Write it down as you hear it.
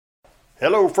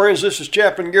Hello friends, this is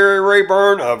Chaplain Gary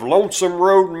Rayburn of Lonesome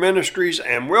Road Ministries,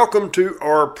 and welcome to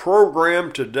our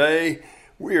program today.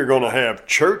 We are going to have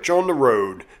Church on the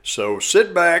Road, so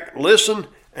sit back, listen,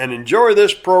 and enjoy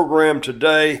this program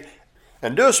today.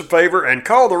 And do us a favor and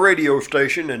call the radio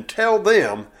station and tell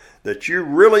them that you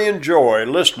really enjoy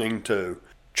listening to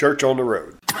Church on the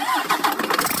Road.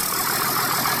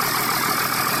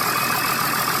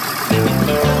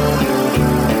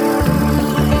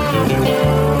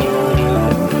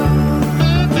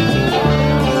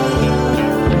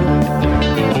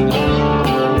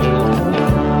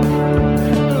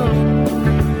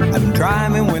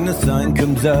 Driving when the sun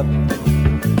comes up,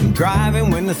 I'm driving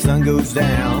when the sun goes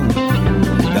down.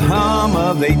 The hum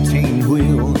of 18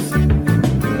 wheels,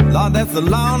 Lord, that's the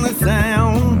lonely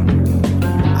sound.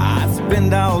 I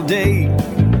spend all day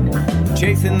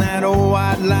chasing that old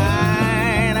white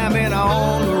line. I've been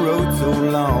on the road so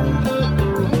long,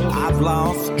 I've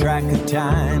lost track of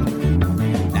time.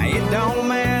 Now it don't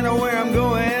matter where I'm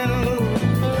going,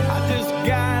 I just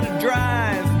gotta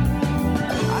drive.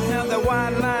 I have that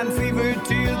white line fever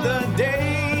till the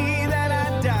day that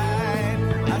I die.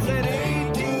 I said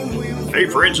 18 wheels. Hey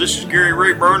friends, this is Gary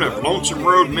Rayburn of Lonesome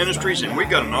Road Ministries, and we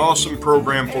got an awesome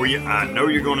program for you. I know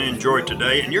you're going to enjoy it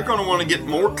today, and you're going to want to get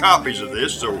more copies of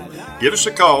this, so give us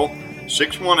a call,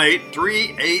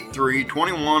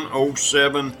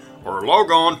 618-383-2107, or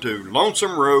log on to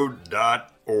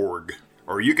lonesomeroad.org.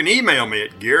 Or you can email me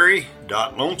at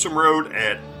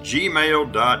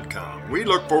gary.lonesomeroad@gmail.com. We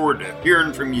look forward to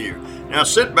hearing from you. Now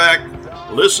sit back,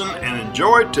 listen, and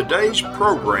enjoy today's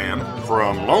program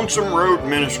from Lonesome Road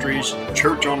Ministries,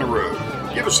 Church on the Road.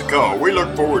 Give us a call. We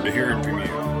look forward to hearing from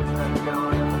you.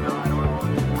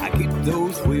 I keep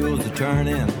those wheels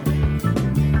a-turning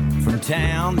from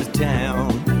town to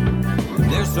town.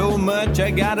 There's so much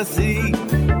I gotta see,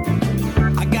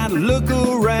 I gotta look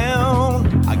around.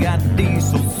 I got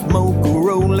diesel smoke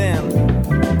rolling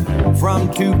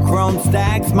from 2 chrome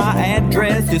stacks. My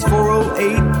address is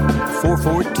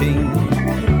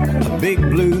 408-414, a big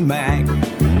blue Mac.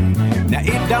 Now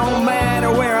it don't matter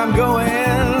where I'm going,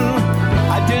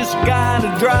 I just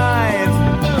gotta drive.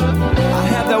 I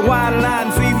have that white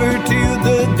line fever till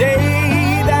the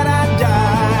day that I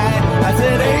die. I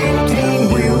said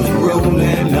 18 wheels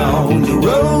rolling on the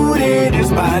road, it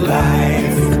is my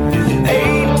life.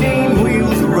 18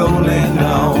 wheels rolling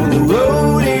on the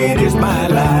road, it is my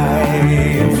life.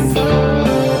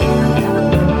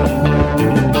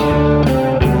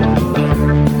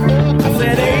 I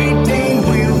said 18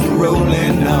 wheels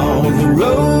rolling on the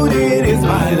road, it is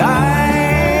my life.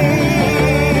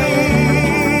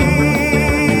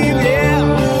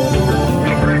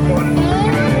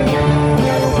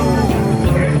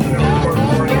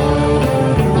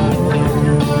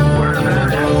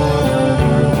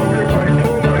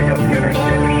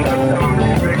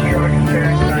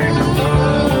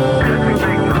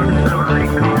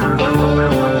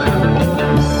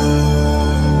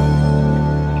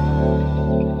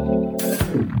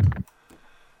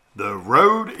 The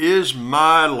Road is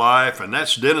My Life, and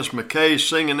that's Dennis McKay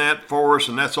singing that for us,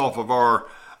 and that's off of our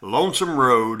Lonesome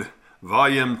Road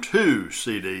Volume 2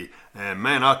 CD. And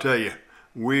man, I'll tell you,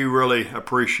 we really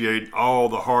appreciate all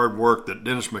the hard work that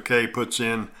Dennis McKay puts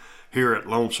in here at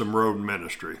Lonesome Road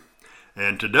Ministry.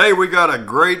 And today we got a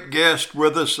great guest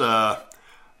with us,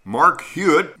 Mark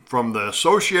Hewitt from the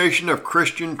Association of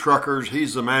Christian Truckers.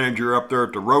 He's the manager up there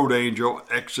at the Road Angel,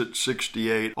 exit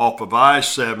 68 off of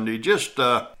I-70, just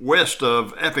west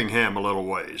of Effingham a little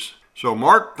ways. So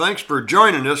Mark, thanks for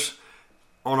joining us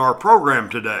on our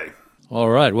program today. All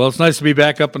right. Well, it's nice to be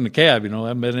back up in the cab. I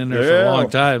haven't been in there for a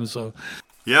long time. So,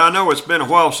 yeah, I know it's been a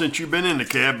while since you've been in the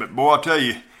cab, but boy, I'll tell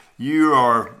you, you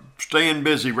are staying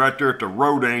busy right there at the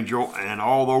Road Angel, and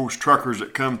all those truckers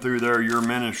that come through there, you're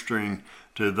ministering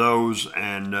to those,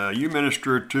 and you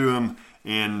minister to them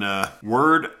in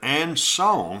word and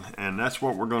song, and that's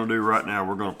what we're going to do right now.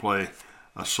 We're going to play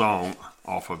a song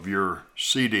off of your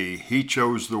CD, He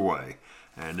Chose the Way,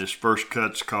 and this first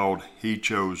cut's called He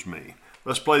Chose Me.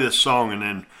 Let's play this song, and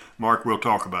then Mark, we'll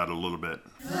talk about it a little bit.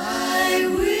 I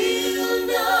will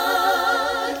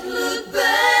not look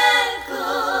back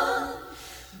on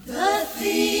the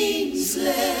things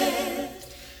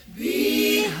left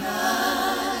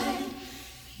behind.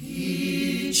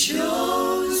 He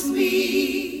chose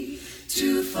me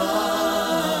to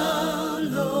follow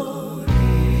Him.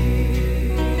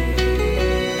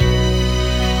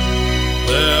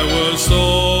 There were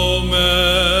so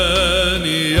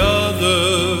many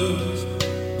others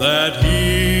that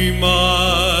He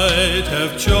might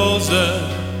have chosen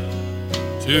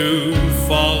to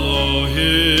follow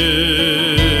Him.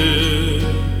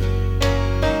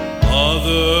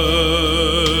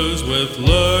 others with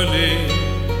learning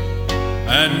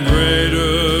and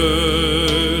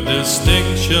greater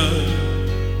distinction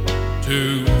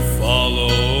to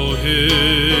follow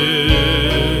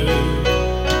him.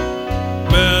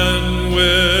 Men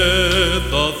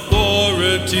with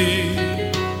authority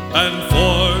and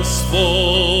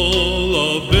forceful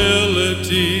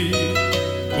ability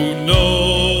who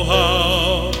know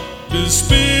how to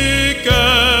speak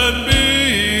and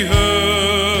be heard.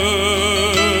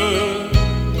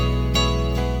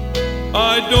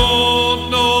 I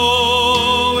don't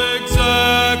know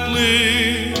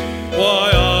exactly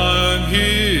why I'm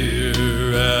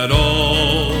here at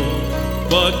all,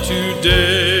 but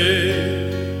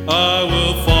today I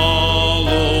will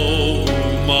follow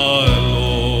my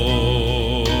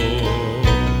Lord.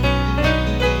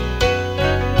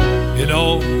 You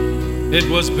know, it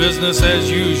was business as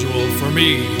usual for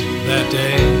me that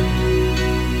day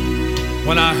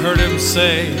when I heard him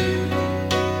say,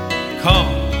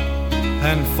 "Come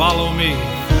and follow me."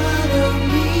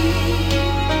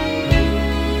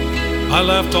 I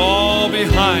left all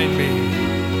behind me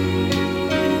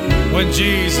when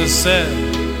Jesus said,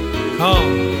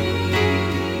 "Come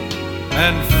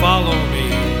and follow me."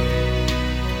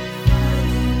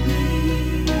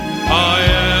 I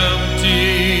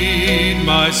emptied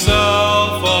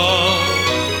myself of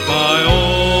my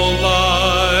old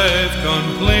life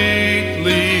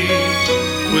completely,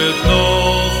 with no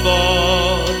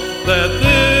thought that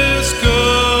this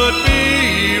could be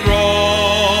wrong.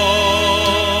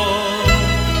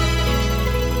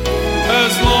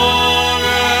 As long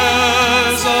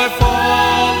as I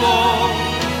follow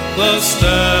the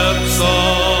steps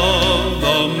of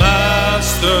the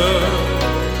Master,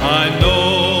 I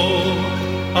know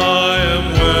I am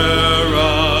where I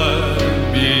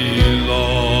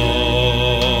belong.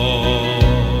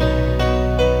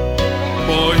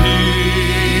 For he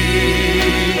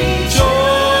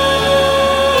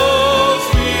chose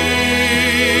me.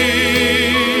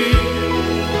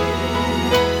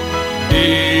 He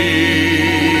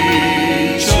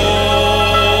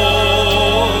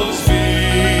chose me.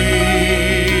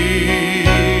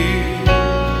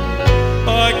 I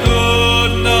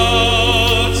could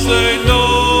not say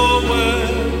no when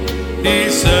he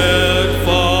said,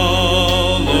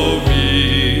 "Follow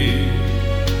me,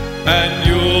 and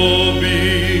you'll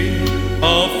be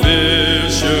a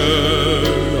fisher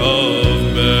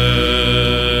of men."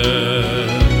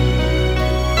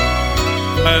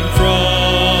 And from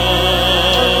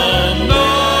now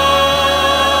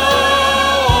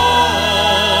on,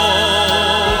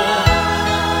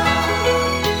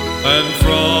 and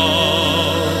from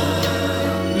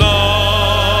now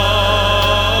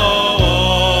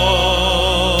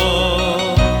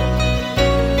on,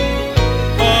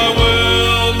 I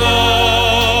will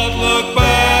not look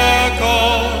back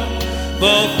on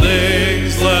the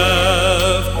things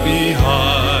left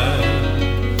behind.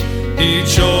 He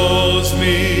chose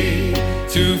me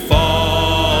to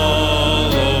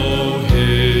follow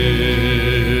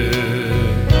him.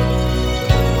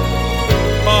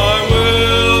 I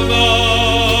will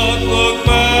not look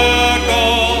back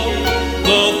on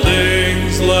the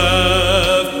things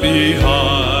left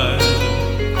behind.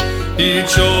 He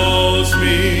chose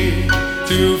me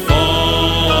to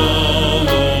follow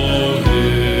him.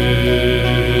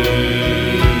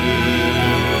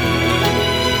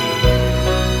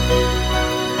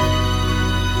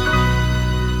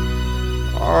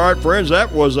 All right, friends,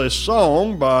 that was a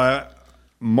song by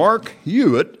Mark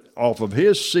Hewitt off of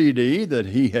his CD that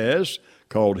he has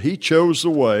called He Chose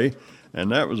the Way,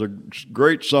 and that was a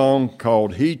great song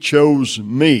called He Chose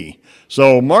Me.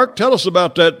 So, Mark, tell us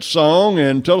about that song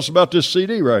and tell us about this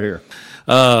CD right here.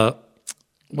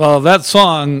 Well, that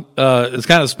song is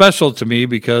kind of special to me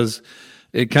because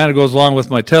it kind of goes along with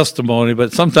my testimony.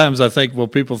 But sometimes I think, well,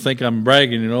 people think I'm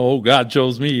bragging, oh, God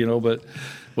chose me, but,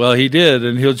 well, he did,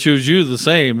 and he'll choose you the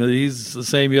same. He's the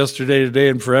same yesterday, today,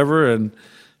 and forever, and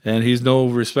he's no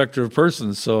respecter of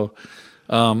persons. So,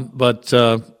 but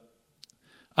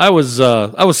I was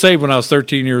saved when I was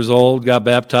 13 years old, got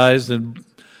baptized, and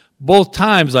both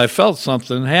times I felt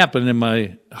something happen in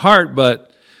my heart,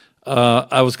 but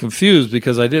I was confused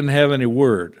because I didn't have any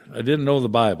word. I didn't know the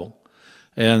Bible.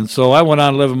 And so I went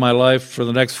on living my life for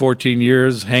the next 14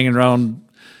 years, hanging around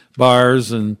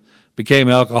bars, and became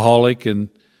alcoholic. And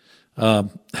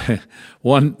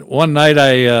one night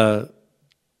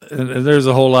and there's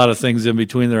a whole lot of things in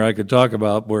between there I could talk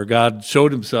about where God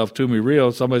showed himself to me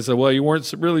real. Somebody said, well, you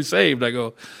weren't really saved. I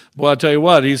go, well, I'll tell you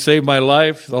what, he saved my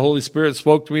life. The Holy Spirit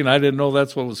spoke to me, and I didn't know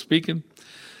that's what was speaking.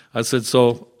 I said,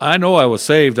 so I know I was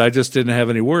saved. I just didn't have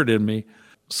any word in me.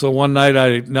 So one night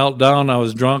I knelt down. I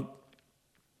was drunk,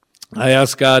 I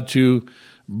asked God to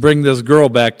bring this girl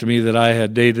back to me that I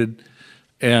had dated.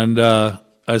 And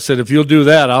I said, if you'll do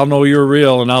that, I'll know you're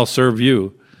real and I'll serve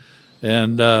you.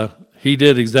 And he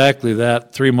did exactly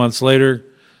that. 3 months later,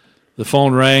 the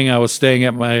phone rang. I was staying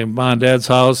at my mom and dad's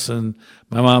house, and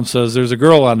my mom says, there's a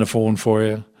girl on the phone for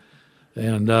you.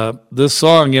 And this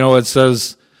song, it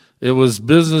says, it was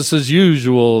business as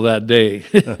usual that day.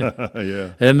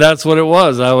 Yeah. And that's what it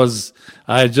was.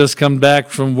 I had just come back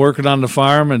from working on the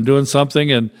farm and doing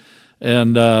something,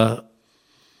 and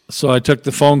so I took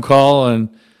the phone call, and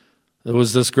there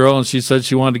was this girl, and she said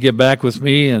she wanted to get back with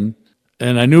me, and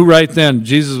I knew right then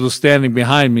Jesus was standing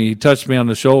behind me. He touched me on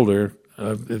the shoulder.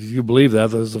 If you believe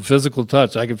that, there was a physical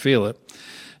touch. I could feel it.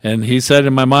 And he said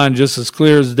in my mind, just as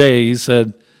clear as day, he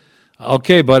said,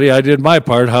 okay, buddy, I did my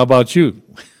part. How about you?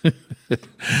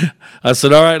 I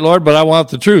said, all right, Lord, but I want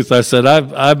the truth. I said,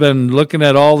 I've been looking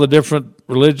at all the different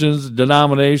religions,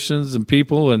 denominations, and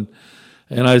people, and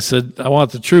I said, I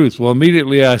want the truth. Well,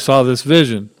 immediately I saw this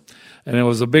vision, and it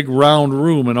was a big round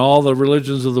room, and all the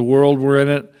religions of the world were in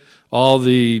it, all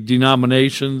the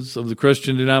denominations of the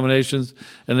Christian denominations,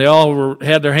 and they all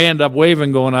had their hand up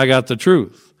waving, going, I got the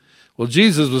truth. Well,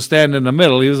 Jesus was standing in the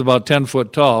middle. He was about 10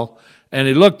 foot tall, and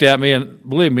he looked at me, and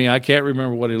believe me, I can't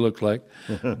remember what he looked like,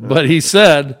 but he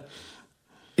said,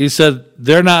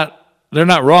 they're not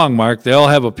wrong, Mark. They all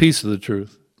have a piece of the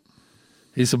truth.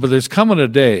 He said, but there's coming a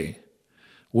day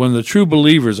when the true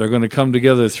believers are going to come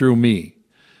together through me,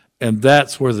 and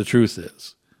that's where the truth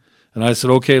is. And I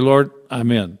said, okay, Lord,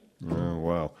 I'm in. Oh,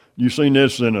 wow. You seen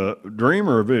this in a dream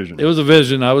or a vision? It was a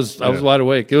vision. I was wide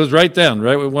awake. It was right then,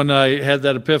 right when I had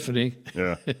that epiphany.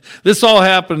 Yeah. This all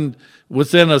happened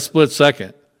within a split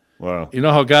second. Wow. You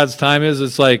know how God's time is?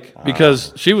 It's like,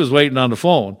 because she was waiting on the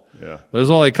phone. Yeah. It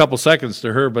was only a couple seconds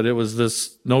to her, but it was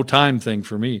this no time thing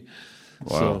for me.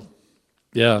 Wow. So,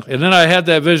 yeah. And then I had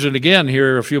that vision again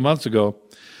here a few months ago.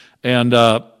 And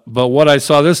but what I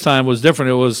saw this time was different.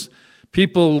 It was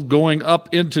people going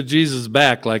up into Jesus'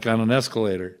 back like on an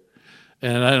escalator.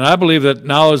 And I believe that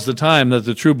now is the time that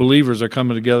the true believers are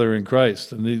coming together in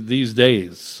Christ in these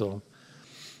days. So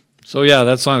yeah,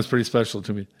 that song is pretty special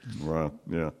to me. Wow,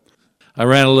 yeah. I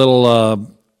ran a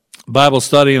little Bible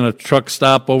study in a truck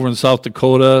stop over in South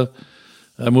Dakota.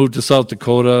 I moved to South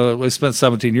Dakota. I spent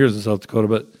 17 years in South Dakota,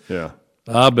 but Yeah.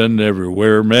 I've been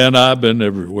everywhere, man. I've been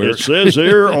everywhere. It says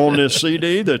here on this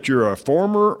CD that you're a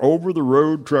former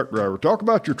over-the-road truck driver. Talk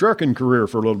about your trucking career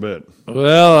for a little bit.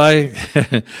 Well, I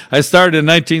started in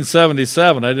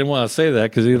 1977. I didn't want to say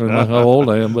that because you don't know how old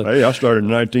I am. But Hey, I started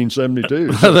in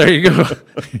 1972. there you go.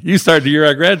 You started the year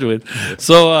I graduated.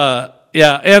 So,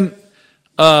 yeah, and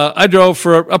I drove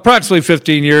for approximately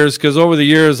 15 years because over the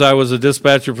years I was a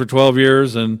dispatcher for 12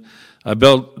 years, and I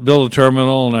built a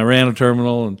terminal, and I ran a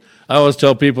terminal, and I always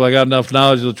tell people I got enough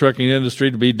knowledge of the trucking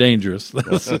industry to be dangerous.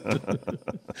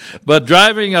 But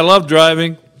driving, I love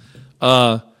driving.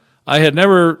 I had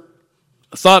never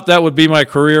thought that would be my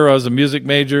career. I was a music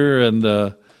major, and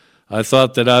I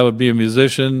thought that I would be a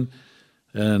musician,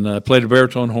 and I played a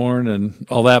baritone horn and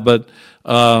all that. But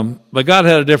God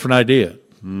had a different idea.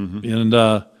 Mm-hmm.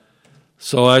 And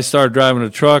so I started driving a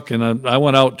truck, and I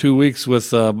went out 2 weeks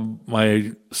with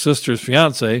my sister's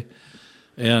fiance,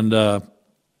 and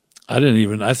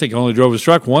I think I only drove his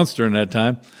truck once during that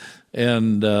time.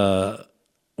 And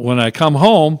when I come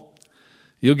home,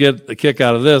 you'll get a kick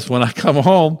out of this. When I come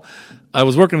home, I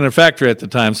was working in a factory at the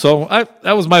time. So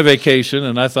that was my vacation,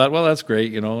 and I thought, well, that's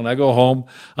great, and I go home.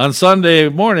 On Sunday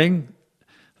morning,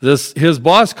 his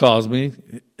boss calls me,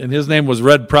 and his name was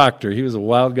Red Proctor. He was a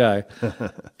wild guy.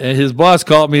 And his boss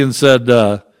called me and said,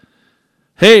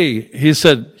 hey, he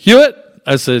said, Hewitt?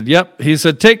 I said, yep. He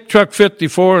said, take truck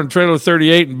 54 and trailer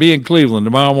 38 and be in Cleveland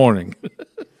tomorrow morning.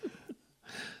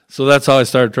 So that's how I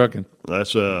started trucking.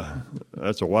 That's a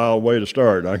wild way to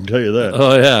start, I can tell you that.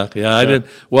 Oh, yeah. I did.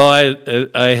 Well,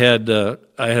 I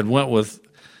had went with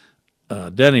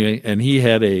Denny, and he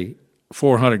had a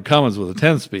 400 Cummins with a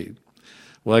 10-speed.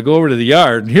 Well, I go over to the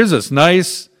yard, and here's this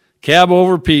nice cab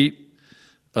over Pete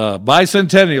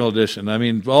bicentennial edition. I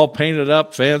mean, all painted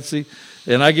up, fancy.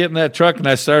 And I get in that truck, and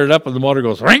I start it up, and the motor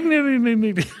goes, ring, ding, ding,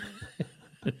 ding,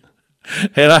 ding.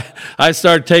 And I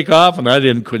started to take off, and I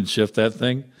couldn't shift that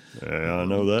thing. Yeah, I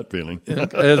know that feeling.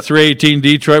 A 318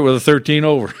 Detroit with a 13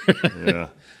 over. Yeah.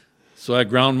 So I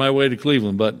ground my way to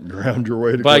Cleveland. But Ground your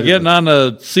way to by Cleveland. getting on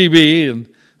the CB, and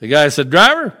the guy said,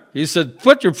 driver, he said,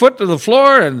 put your foot to the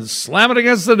floor and slam it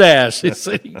against the dash. You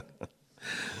see?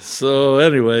 So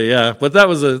anyway, yeah. But that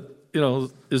was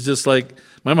it's just like,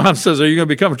 my mom says, are you going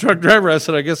to become a truck driver? I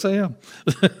said, I guess I am.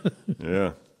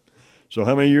 Yeah. So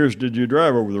how many years did you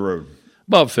drive over the road?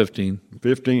 About 15.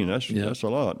 15. That's a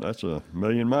lot. That's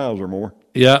 1,000,000 miles or more.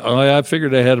 Yeah, I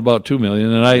figured I had about 2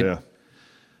 million, and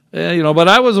Yeah. but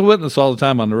I was a witness all the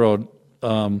time on the road.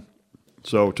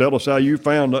 So tell us how you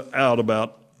found out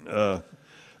about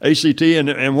ACT,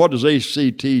 and what does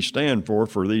ACT stand for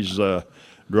these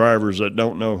drivers that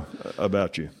don't know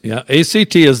about you? Yeah,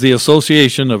 ACT is the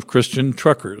Association of Christian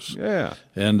Truckers. Yeah.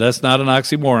 And that's not an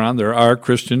oxymoron. There are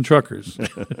Christian truckers.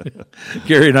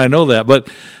 Gary and I know that. But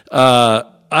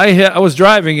I was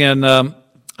driving, and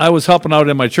I was helping out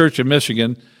in my church in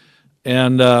Michigan,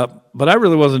 and but I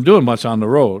really wasn't doing much on the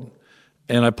road.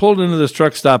 And I pulled into this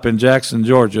truck stop in Jackson,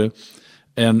 Georgia,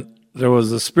 and there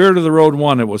was the Spirit of the Road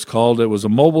 1, it was called. It was a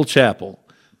mobile chapel.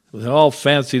 It was all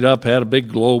fancied up, had a big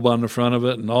globe on the front of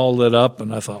it and all lit up.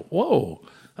 And I thought, whoa,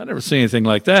 I never seen anything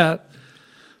like that.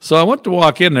 So I went to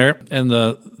walk in there, and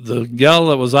the gal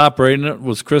that was operating it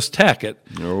was Chris Tackett.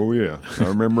 Oh, yeah. I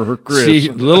remember her, Chris. She,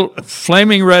 little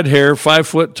flaming red hair, 5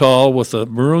 foot tall, with a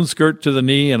maroon skirt to the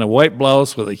knee and a white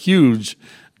blouse with a huge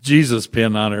Jesus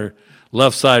pin on her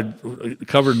left side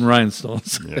covered in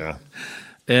rhinestones. Yeah.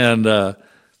 And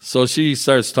so she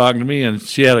starts talking to me, and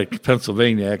she had a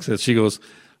Pennsylvania accent. She goes,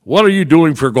 "What are you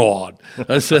doing for God?"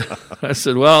 I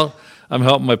said, "Well, I'm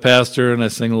helping my pastor, and I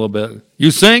sing a little bit." "You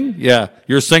sing?" "Yeah,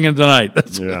 you're singing tonight."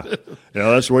 Yeah.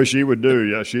 Yeah, that's the way she would do.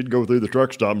 Yeah, she'd go through the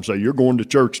truck stop and say, "You're going to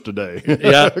church today."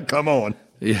 Yeah. Come on.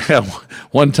 Yeah.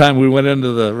 One time we went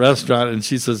into the restaurant, and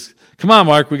she says, "Come on,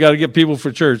 Mark, we got to get people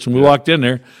for church." And we walked in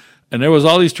there, and there was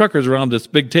all these truckers around this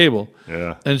big table.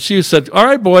 Yeah. And she said, "All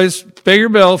right, boys, pay your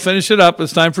bill, finish it up.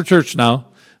 It's time for church now."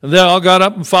 And they all got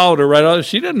up and followed her right out.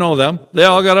 She didn't know them. They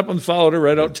all got up and followed her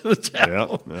right out to the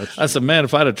chapel. Yeah, I said, "Man,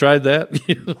 if I'd have tried that."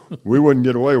 We wouldn't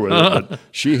get away with it, but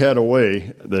she had a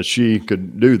way that she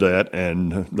could do that,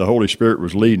 and the Holy Spirit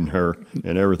was leading her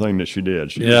in everything that she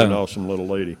did. She was an awesome little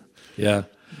lady. Yeah.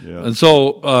 Yeah. And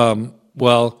so,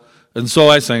 and so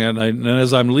I sang it, and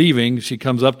as I'm leaving, she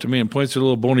comes up to me and points her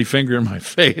little bony finger in my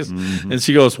face, and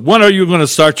she goes, "When are you going to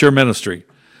start your ministry?"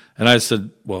 And I said,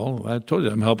 "Well, I told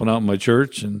you I'm helping out in my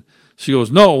church." And she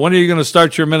goes, "No, when are you going to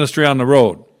start your ministry on the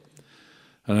road?"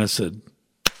 And I said,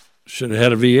 "Should have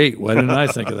had a V8. Why didn't I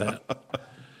think of that?"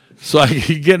 So I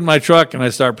get in my truck and I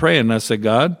start praying. And I said,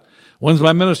 "God, when's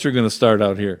my ministry going to start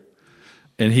out here?"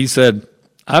 And he said,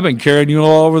 "I've been carrying you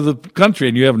all over the country,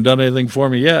 and you haven't done anything for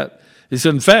me yet." He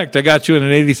said, "In fact, I got you in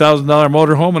an $80,000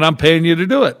 motorhome, and I'm paying you to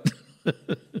do it."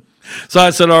 So I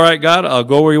said, "All right, God, I'll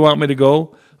go where you want me to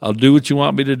go. I'll do what you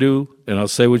want me to do, and I'll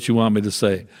say what you want me to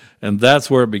say." And that's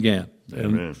where it began.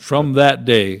 And from that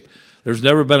day, there's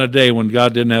never been a day when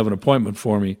God didn't have an appointment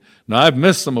for me. Now, I've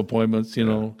missed some appointments,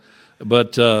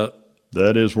 but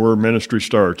that is where ministry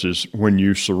starts, is when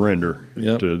you surrender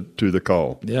Yep. to the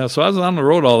call. yeah, so I was on the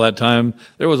road all that time.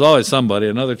 There was always somebody,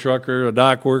 another trucker, a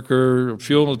dock worker, a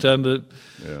fuel attendant,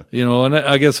 and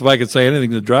I guess if I could say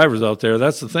anything to the drivers out there,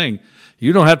 that's the thing.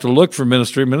 You don't have to look for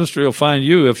ministry. Ministry will find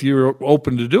you if you're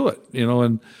open to do it,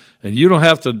 and you don't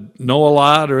have to know a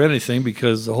lot or anything,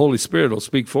 because the Holy Spirit will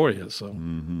speak for you. So,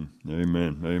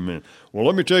 Amen. Amen. Well,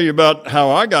 let me tell you about how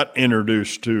I got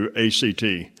introduced to ACT.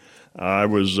 I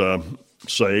was got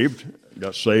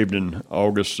saved in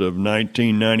August of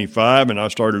 1995, and I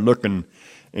started looking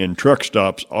in truck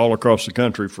stops all across the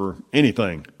country for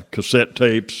anything, cassette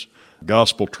tapes,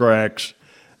 gospel tracts.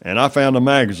 And I found a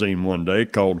magazine one day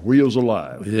called Wheels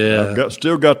Alive. Yeah. I've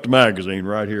still got the magazine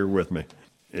right here with me.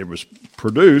 It was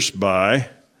produced by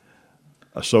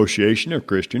Association of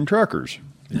Christian Truckers.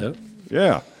 yeah.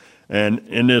 Yeah. And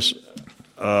in this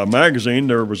magazine,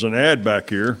 there was an ad back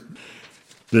here.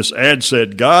 This ad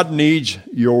said, "God needs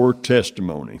your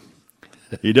testimony.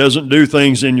 He doesn't do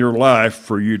things in your life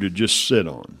for you to just sit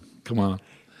on. Come on.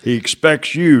 He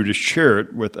expects you to share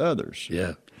it with others."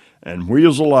 Yeah. And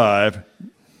Wheels Alive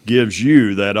gives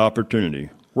you that opportunity.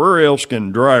 Where else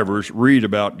can drivers read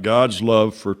about God's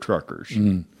love for truckers?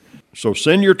 So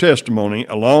send your testimony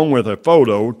along with a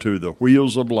photo to the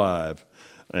Wheels of Live.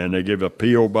 And they give a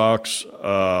P.O. Box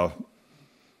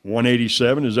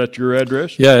 187. Is that your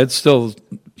address? Yeah, it's still.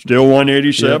 Still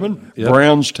 187? Yep.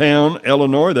 Brownstown,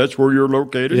 Illinois. That's where you're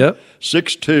located. Yep.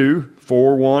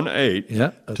 62418.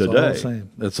 Yeah, that's today. all the same.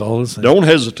 That's all the same. Don't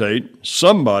hesitate.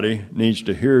 Somebody needs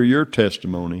to hear your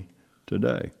testimony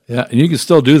today. Yeah, and you can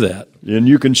still do that. And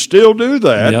you can still do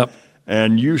that. Yep.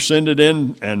 And you send it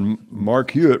in, and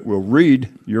Mark Hewitt will read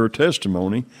your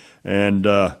testimony. And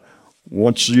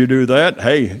once you do that,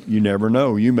 hey, you never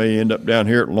know. You may end up down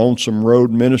here at Lonesome Road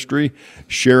Ministry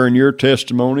sharing your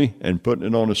testimony and putting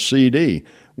it on a CD.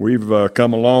 we've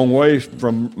come a long way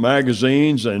from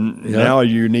magazines, and now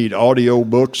you need audio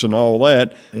books and all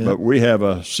that. But we have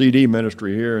a CD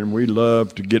ministry here, and we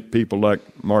love to get people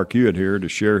like Mark Hewitt here to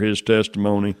share his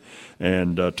testimony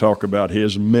and talk about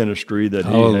his ministry that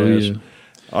he has.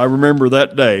 I remember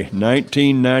that day,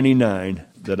 1999,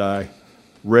 that I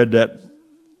read that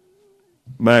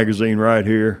magazine right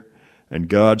here, and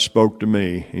God spoke to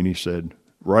me, and he said,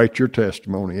 write your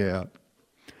testimony out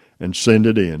and send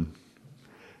it in.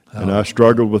 And I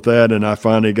struggled with that, and I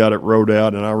finally got it wrote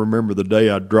out, and I remember the day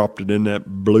I dropped it in that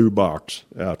blue box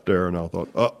out there, and I thought,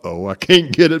 uh-oh, I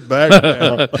can't get it back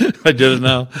now. I did it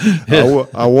now.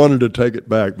 I wanted to take it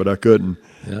back, but I couldn't.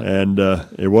 Yeah. And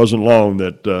it wasn't long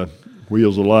that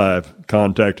Wheels Alive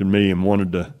contacted me and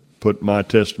wanted to put my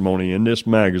testimony in this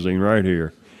magazine right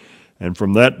here. And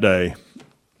from that day,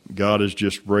 God has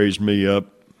just raised me up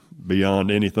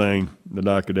beyond anything that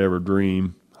I could ever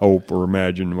dream, hope, or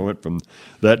imagine. I went from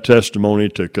that testimony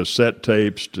to cassette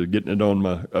tapes, to getting it on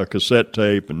my cassette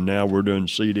tape, and now we're doing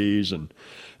CDs, and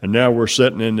now we're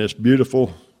sitting in this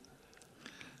beautiful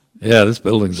this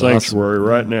building's sanctuary awesome.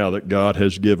 Right now that God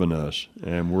has given us.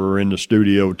 And we're in the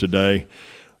studio today,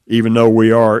 even though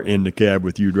we are in the cab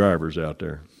with you drivers out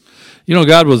there. You know,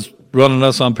 God was running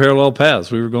us on parallel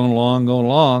paths. We were going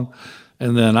along,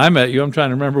 and then I met you. I'm trying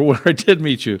to remember where I did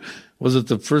meet you. Was it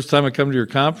the first time I come to your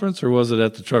conference, or was it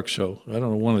at the truck show? I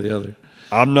don't know, one or the other.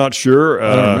 I'm not sure.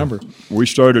 I don't remember. We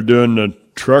started doing the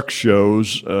truck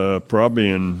shows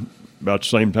probably in about the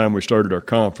same time we started our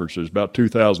conferences, about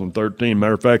 2013.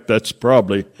 Matter of fact,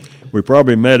 we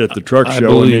probably met at the truck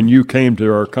show, and then you came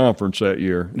to our conference that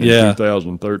year in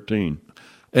 2013.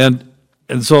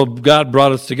 And so God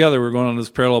brought us together. We're going on this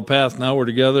parallel path. Now we're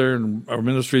together, and our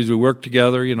ministries, we work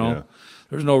together, you know. Yeah.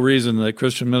 There's no reason that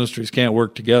Christian ministries can't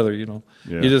work together, you know.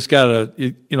 Yeah. You just got to,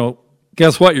 you know,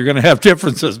 guess what? You're going to have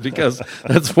differences because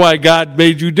that's why God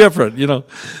made you different, you know.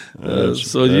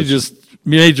 You just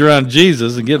major on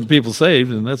Jesus and getting people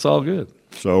saved, and that's all good.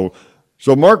 So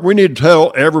Mark, we need to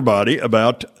tell everybody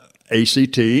about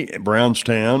ACT,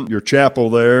 Brownstown, your chapel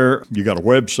there. You got a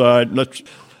website.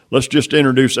 Let's just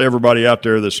introduce everybody out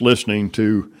there that's listening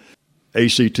to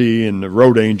ACT and the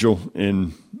Road Angel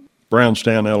in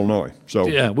Brownstown, Illinois.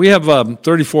 So we have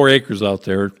 34 acres out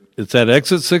there. It's at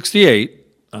exit 68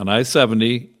 on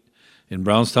I-70 in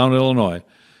Brownstown, Illinois.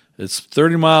 It's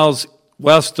 30 miles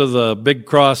west of the big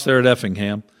cross there at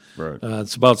Effingham. Right.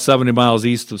 It's about 70 miles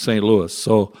east of St. Louis.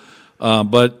 So,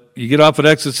 but you get off at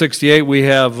exit 68. We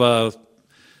have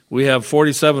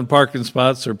 47 parking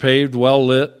spots. They're paved, well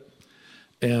lit.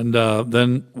 And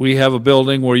then we have a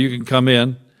building where you can come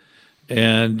in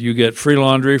and you get free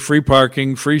laundry, free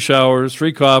parking, free showers,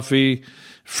 free coffee,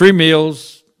 free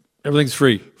meals. Everything's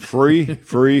free. Free.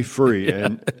 Yeah.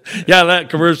 And That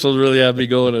commercial really had me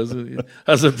going.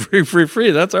 I said,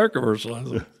 free. That's our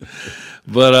commercial.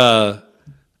 But,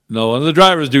 no, and the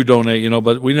drivers do donate, you know,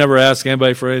 but we never ask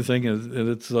anybody for anything. And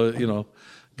it's, you know,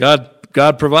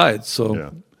 God provides. So.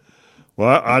 Yeah.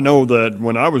 Well, I know that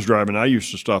when I was driving, I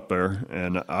used to stop there,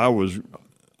 and I was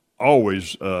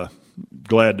always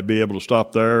glad to be able to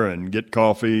stop there and get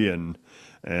coffee and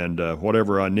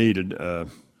whatever I needed,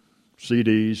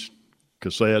 CDs,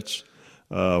 cassettes,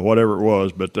 whatever it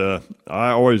was. But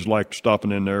I always liked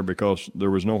stopping in there because there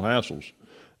was no hassles,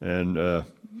 and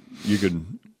you could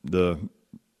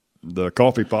the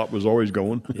coffee pot was always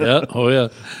going. Yeah. Oh yeah.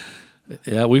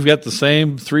 Yeah, we've got the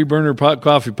same 3-burner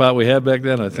coffee pot we had back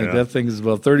then. I think that thing is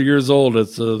about 30 years old.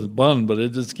 It's a bun, but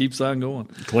it just keeps on going.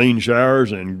 Clean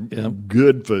showers and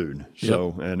good food.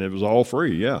 So, and it was all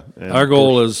free, And our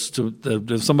goal is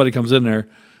if somebody comes in there,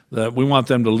 that we want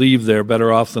them to leave there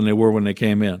better off than they were when they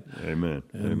came in. Amen.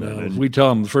 And we tell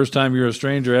them the first time you're a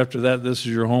stranger, after that, this is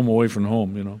your home away from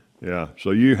home, you know. Yeah. So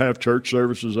you have church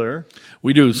services there?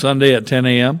 We do, Sunday at 10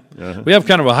 a.m. Uh-huh. We have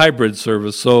kind of a hybrid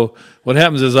service. So what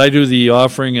happens is I do the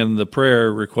offering and the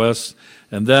prayer requests,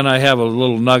 and then I have a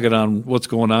little nugget on what's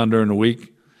going on during the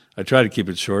week. I try to keep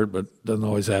it short, but it doesn't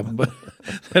always happen. But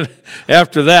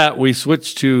after that, we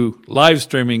switch to live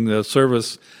streaming the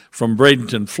service from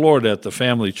Bradenton, Florida at the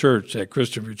Family Church at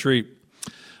Christian Retreat.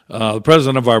 The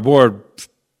president of our board,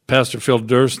 Pastor Phil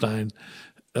Durstein,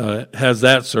 has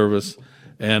that service.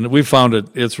 And we found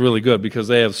it's really good because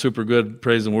they have super good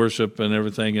praise and worship and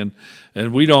everything.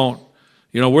 And we don't,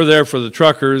 you know, we're there for the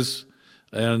truckers.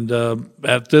 And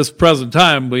at this present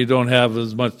time, we don't have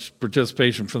as much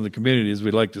participation from the community as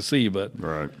we'd like to see. But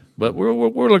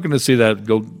we're looking to see that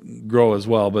grow as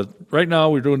well. But right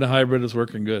now, we're doing the hybrid. It's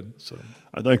working good. So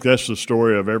I think that's the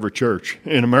story of every church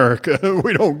in America.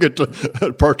 We don't get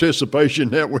the participation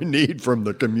that we need from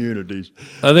the communities.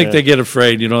 I think they get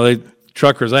afraid. You know,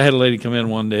 truckers. I had a lady come in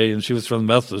one day, and she was from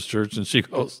the Methodist church, and she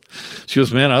goes,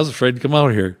 man, I was afraid to come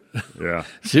out here. Yeah.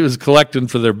 She was collecting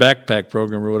for their backpack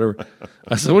program or whatever.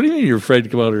 I said, what do you mean you're afraid to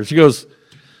come out here? She goes,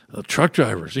 truck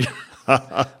drivers.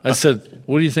 I said,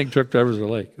 what do you think truck drivers are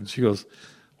like? And she goes,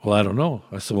 well, I don't know.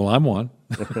 I said, well, I'm one.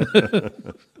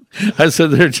 I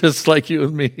said, they're just like you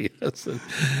and me. I said,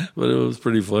 but it was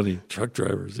pretty funny. Truck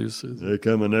drivers. They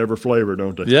come in every flavor,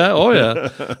 don't they? Yeah, oh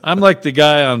yeah. I'm like the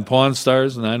guy on Pawn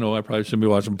Stars, and I know I probably shouldn't be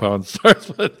watching Pawn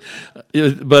Stars, but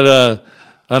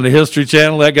on the History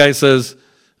Channel, that guy says,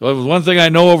 well, one thing I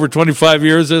know over 25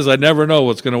 years is I never know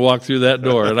what's going to walk through that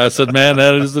door. And I said, man,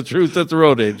 that is the truth at the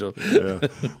Road Angel. Yeah.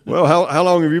 Well, how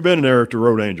long have you been there at the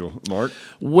Road Angel, Mark?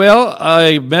 Well,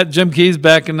 I met Jim Keyes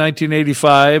back in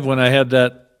 1985 when I had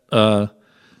that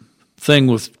thing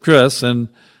with Chris, and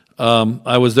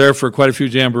I was there for quite a few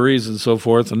jamborees and so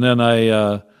forth. And then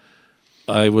I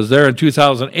was there in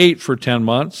 2008 for 10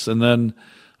 months, and then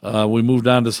we moved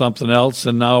on to something else,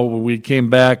 and now we came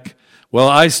back. Well,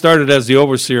 I started as the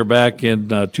overseer back in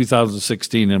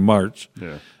 2016 in March,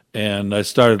 and I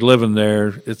started living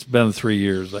there. It's been 3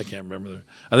 years. I can't remember.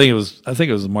 I think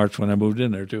it was March when I moved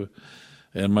in there too,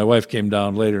 and my wife came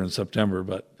down later in September.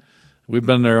 But we've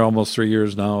been there almost 3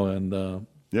 years now, and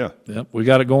we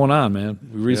got it going on, man.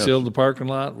 We resealed the parking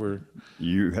lot.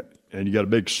 You got a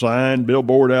big sign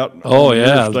billboard out. Oh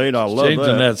yeah, state. I love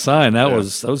changing that sign. That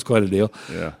was quite a deal.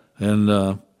 Yeah,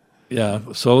 and.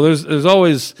 So there's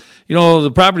always,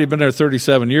 the property had been there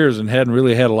 37 years and hadn't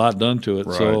really had a lot done to it.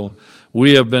 Right. So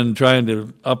we have been trying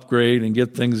to upgrade and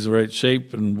get things in the right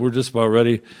shape, and we're just about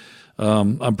ready.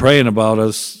 I'm praying about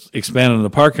us expanding the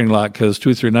parking lot because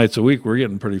 2-3 nights a week we're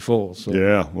getting pretty full. So.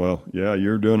 Yeah,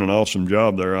 you're doing an awesome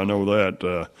job there. I know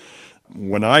that.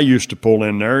 When I used to pull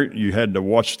in there, you had to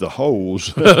watch the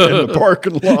holes in the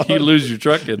parking lot. You lose your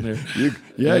truck in there.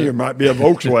 You might be a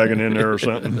Volkswagen in there or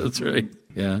something. That's right.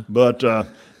 Yeah. But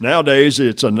nowadays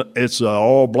it's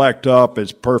all blacktop.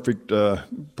 It's perfect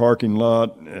parking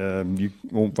lot. You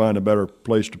won't find a better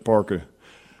place to park a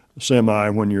semi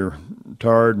when you're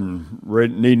tired and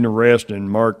needing a rest. And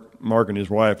Mark and his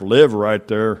wife live right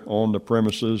there on the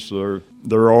premises.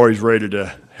 They're always ready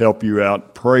to help you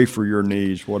out, pray for your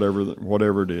needs,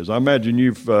 whatever it is. I imagine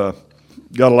you've got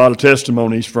a lot of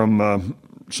testimonies from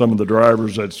some of the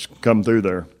drivers that's come through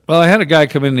there. Well, I had a guy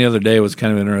come in the other day. It was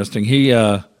kind of interesting. He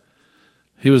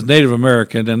was Native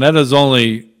American, and that is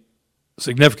only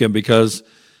significant because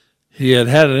he had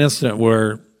an incident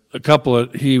where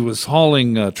he was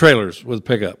hauling trailers with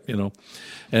pickup,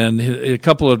 and a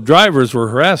couple of drivers were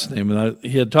harassing him, and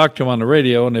he had talked to him on the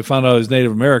radio, and they found out he was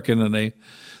Native American, and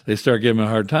they started giving him a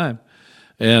hard time,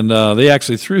 and they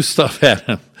actually threw stuff at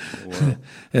him. Wow.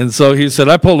 And so he said,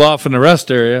 I pulled off in the rest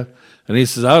area. And he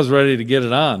says, I was ready to get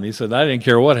it on. He said, I didn't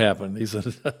care what happened. He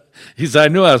said, I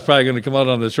knew I was probably going to come out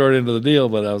on the short end of the deal,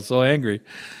 but I was so angry.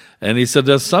 And he said,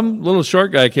 some little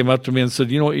short guy came up to me and said,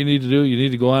 you know what you need to do? You need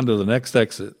to go on to the next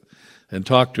exit and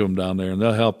talk to him down there, and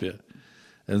they'll help you.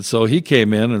 And so he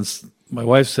came in, and my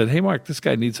wife said, hey, Mark, this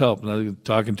guy needs help. And I was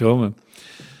talking to him, and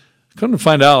couldn't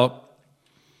find out.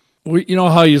 You know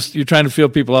how you're trying to feel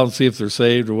people out and see if they're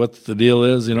saved or what the deal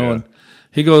is, Yeah. And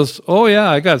he goes, oh, yeah,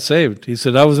 I got saved. He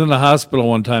said, I was in the hospital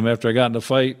one time after I got in a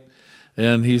fight,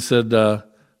 and he said,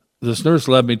 this nurse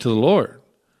led me to the Lord.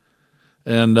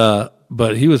 And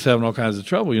but he was having all kinds of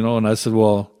trouble, and I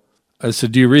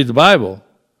said, do you read the Bible?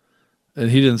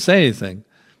 And he didn't say anything.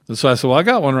 And so I said, well, I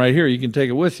got one right here. You can take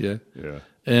it with you.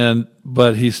 Yeah.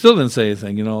 But he still didn't say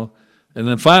anything, And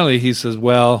then finally he says,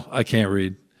 well, I can't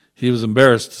read. He was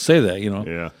embarrassed to say that,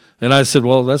 Yeah. And I said,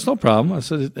 well, that's no problem. I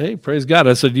said, hey, praise God.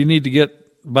 I said, you need to get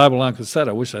Bible on cassette.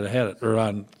 I wish I'd had it. Or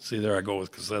on, see, there I go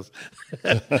with cassettes.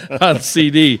 On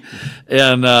CD.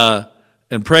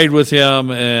 And prayed with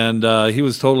him, and he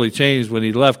was totally changed when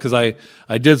he left, because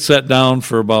I did sit down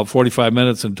for about 45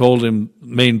 minutes and told him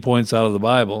main points out of the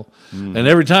Bible. And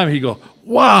every time he'd go,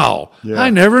 wow,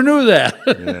 I never knew that.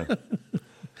 Yeah.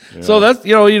 Yeah. So that's,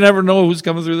 you never know who's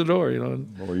coming through the door,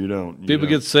 Well, you don't. People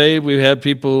get saved. We've had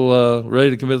people ready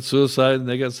to commit suicide, and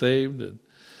they got saved.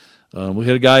 And we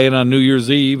had a guy in on New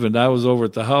Year's Eve, and I was over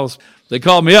at the house. They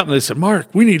called me up, and they said, Mark,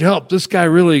 we need help. This guy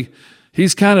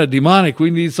he's kind of demonic. We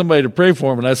need somebody to pray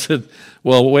for him. And I said,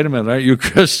 well, wait a minute. Aren't you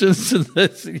Christians? And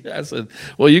I said,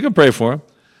 well, you can pray for him.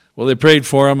 Well, they prayed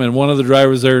for him, and one of the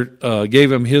drivers there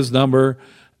gave him his number,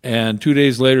 and 2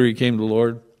 days later he came to the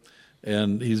Lord,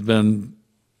 and he's been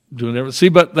doing everything. See,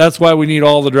 but that's why we need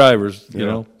all the drivers, you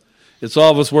know. It's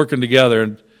all of us working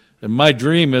together. And my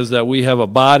dream is that we have a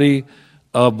body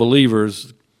of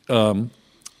believers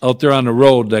out there on the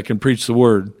road that can preach the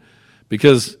word.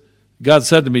 Because God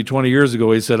said to me 20 years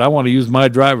ago, he said, I want to use my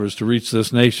drivers to reach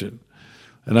this nation.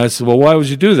 And I said, well, why would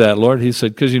you do that, Lord? He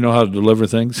said, because you know how to deliver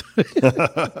things.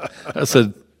 I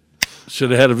said,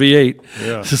 should have had a V8.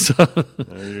 Yeah. So,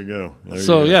 There you go.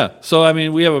 So, I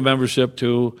mean, we have a membership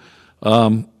too.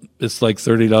 It's like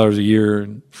 $30 a year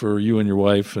for you and your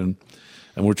wife. And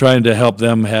we're trying to help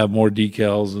them have more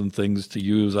decals and things to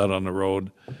use out on the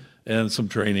road and some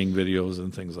training videos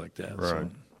and things like that. Right.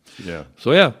 Yeah.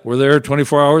 So yeah, we're there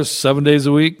 24 hours, 7 days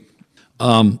a week.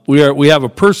 We have a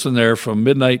person there from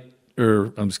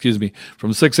from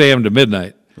 6 a.m. to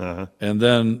midnight. Uh-huh. And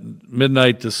then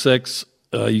midnight to 6,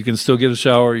 you can still get a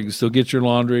shower, you can still get your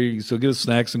laundry, you can still get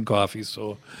snacks and coffee.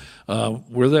 So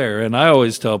we're there. And I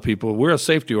always tell people we're a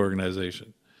safety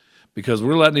organization because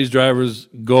we're letting these drivers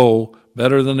go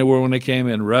better than they were when they came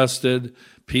in, rested,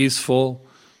 peaceful,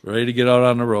 ready to get out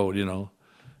on the road,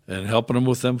 and helping them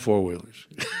with them four-wheelers.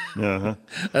 Uh-huh.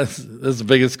 That's the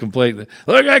biggest complaint.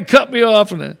 That guy cut me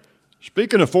off.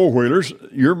 Speaking of four-wheelers,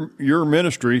 your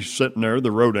ministry sitting there,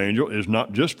 the Road Angel, is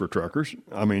not just for truckers.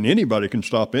 I mean, anybody can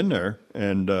stop in there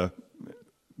and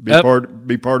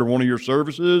be part of one of your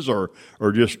services or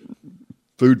just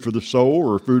food for the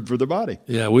soul or food for the body.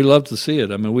 Yeah, we love to see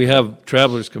it. I mean, we have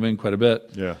travelers come in quite a bit.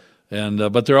 Yeah. And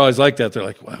but they're always like that. They're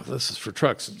like, wow, this is for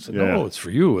trucks. I said, no, it's for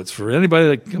you. It's for anybody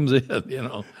that comes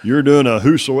in, You're doing a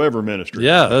whosoever ministry.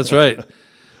 Yeah, that's right.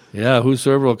 Yeah,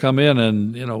 whosoever will come in.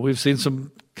 And, we've seen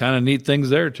some kind of neat things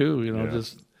there too,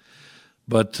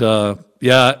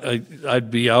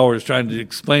 I'd be hours trying to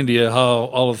explain to you how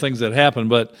all the things that happen,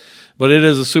 but it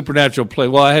is a supernatural place.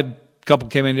 Well, I had a couple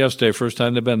came in yesterday, first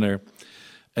time they've been there,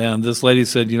 and this lady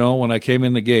said, when I came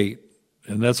in the gate,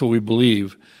 and that's what we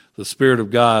believe, the Spirit of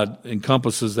God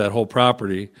encompasses that whole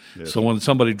property, so when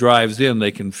somebody drives in,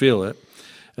 they can feel it,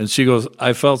 and she goes,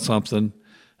 I felt something,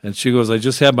 and she goes, I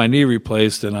just had my knee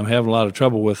replaced, and I'm having a lot of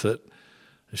trouble with it.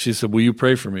 She said, will you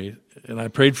pray for me? And I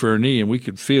prayed for her knee, and we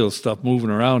could feel stuff moving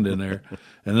around in there.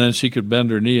 And then she could bend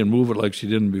her knee and move it like she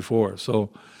didn't before.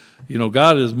 So,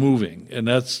 God is moving, and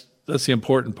that's the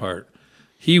important part.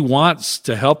 He wants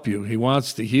to help you. He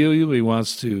wants to heal you. He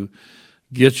wants to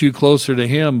get you closer to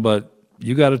Him, but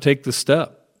you got to take the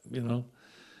step,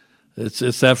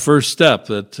 It's that first step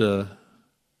that,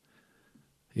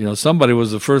 somebody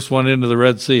was the first one into the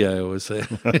Red Sea, I always say.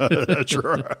 That's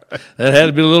right. That had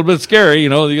to be a little bit scary,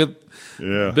 You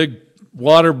get big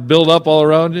water build up all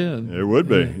around you. And, it would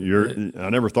be. I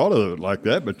never thought of it like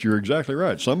that, but you're exactly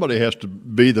right. Somebody has to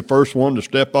be the first one to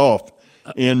step off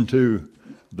into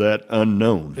that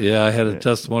unknown. Yeah, I had a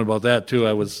testimony about that, too.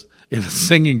 I was in a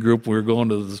singing group. We were going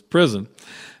to this prison,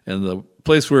 and the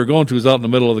place we were going to was out in the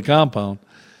middle of the compound.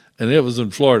 And it was in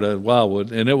Florida,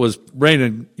 Wildwood, and it was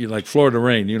raining, like Florida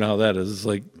rain. You know how that is. It's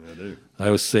like, I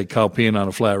always say cow peeing on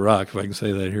a flat rock, if I can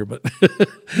say that here, but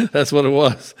that's what it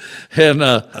was. And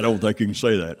I don't think you can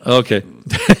say that. Okay.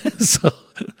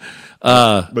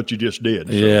 But you just did.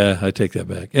 So. Yeah, I take that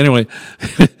back. Anyway,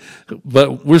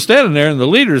 but we're standing there, and the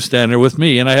leader's standing there with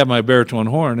me, and I have my baritone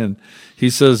horn, and he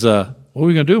says, what are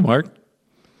we going to do, Mark?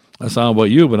 I said, I don't know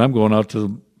about you, but I'm going out to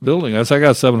the building. I said, I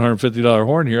got a $750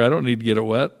 horn here. I don't need to get it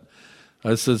wet.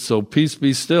 I said, so peace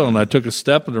be still. And I took a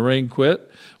step and the rain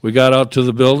quit. We got out to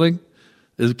the building.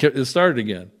 It started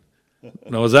again.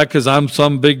 Now, is that because I'm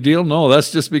some big deal? No,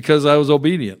 that's just because I was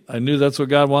obedient. I knew that's what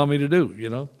God wanted me to do,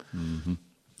 Mm-hmm.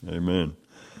 Amen.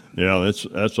 Yeah,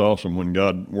 that's awesome when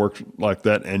God works like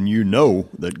that and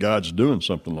that God's doing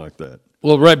something like that.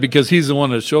 Well, right, because He's the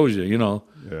one that shows you,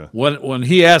 Yeah. When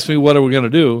He asked me what are we going to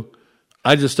do,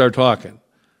 I just started talking.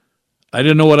 I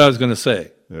didn't know what I was going to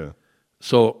say. Yeah.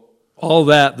 So all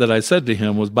that I said to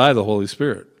Him was by the Holy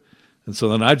Spirit. And so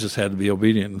then I just had to be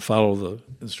obedient and follow the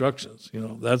instructions.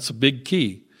 That's a big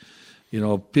key.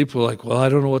 People are like, well, I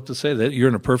don't know what to say. That you're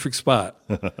in a perfect spot.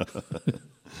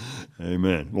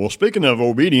 Amen. Well, speaking of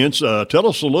obedience, tell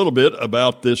us a little bit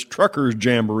about this Truckers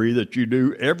Jamboree that you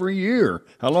do every year.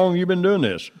 How long have you been doing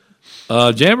this?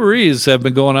 Jamborees have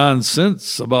been going on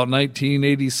since about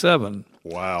 1987.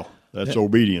 Wow. That's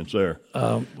obedience there.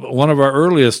 One of our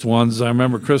earliest ones, I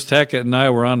remember Chris Tackett and I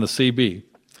were on the CB.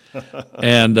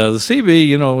 And the CB,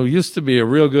 used to be a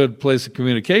real good place of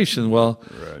communication. Well,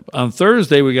 on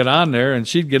Thursday we get on there, and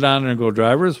she'd get on there and go,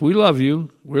 drivers, we love you.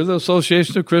 We're the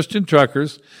Association of Christian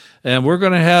Truckers, and we're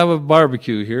going to have a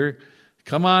barbecue here.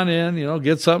 Come on in,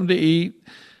 get something to eat.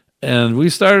 And we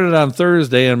started on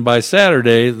Thursday, and by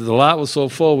Saturday, the lot was so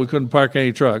full we couldn't park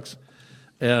any trucks.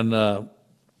 And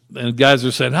guys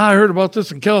are saying, I heard about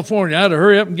this in California. I had to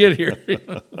hurry up and get here.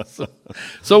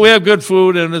 So we have good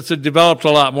food, and it's developed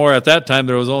a lot more. At that time,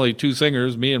 there was only two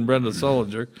singers, me and Brenda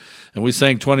Solinger. and we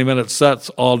sang 20-minute sets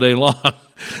all day long.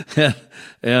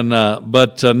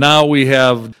 But now we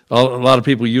have a lot of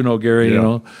people, Gary,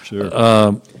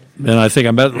 Sure. and I think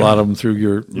I met a lot of them through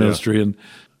your ministry, and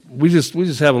we just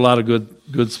have a lot of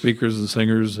good speakers and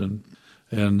singers, and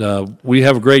we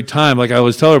have a great time. Like I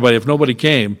always tell everybody, if nobody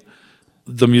came,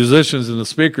 the musicians and the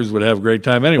speakers would have a great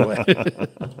time anyway.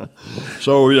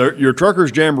 So your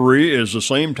Truckers Jamboree is the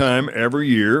same time every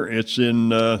year. It's in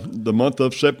the month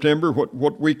of September.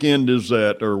 What weekend is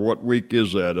that, or what week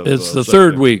is that? It's the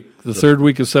third week. The third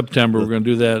week of September. We're going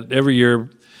to do that every year.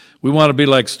 We want to be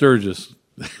like Sturgis.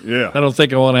 Yeah. I don't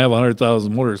think I want to have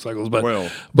 100,000 motorcycles, but Well.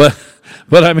 but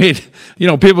I mean,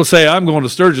 people say I'm going to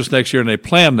Sturgis next year, and they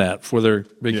plan that for their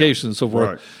vacation and so forth.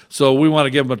 right. So we want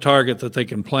to give them a target that they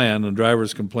can plan and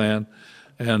drivers can plan.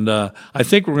 And I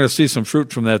think we're going to see some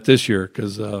fruit from that this year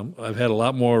because I've had a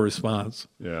lot more response.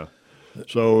 Yeah.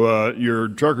 So your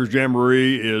Truckers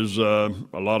Jamboree is a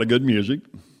lot of good music,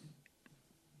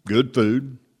 good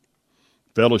food,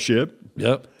 fellowship,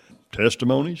 Yep.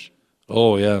 testimonies.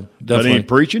 Oh yeah, That definitely. ain't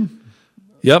preaching.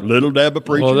 Yep. Little dab of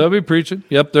preaching. Oh, they'll be preaching.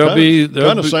 Yep. There'll be.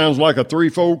 Kind of sounds like a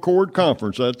threefold chord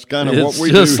conference. That's kind of what It's we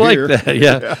just do like here. that.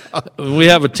 Yeah. We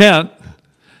have a tent.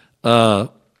 And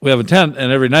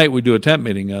every night we do a tent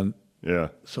meeting on. Yeah.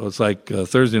 So it's like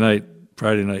Thursday night,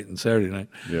 Friday night, and Saturday night.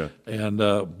 Yeah. And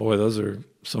boy, those are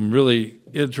some really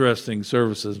interesting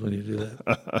services when you do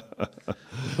that.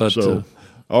 But So,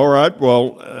 all right.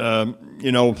 Well,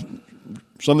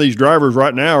 some of these drivers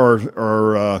right now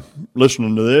are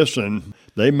listening to this, and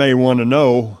they may want to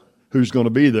know who's going to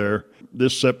be there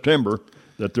this September,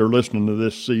 that they're listening to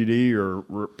this CD or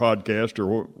podcast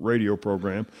or radio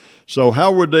program. So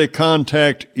how would they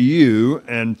contact you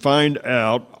and find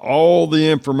out all the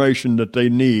information that they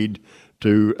need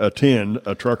to attend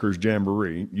a Truckers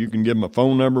Jamboree? You can give them a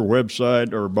phone number,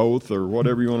 website, or both, or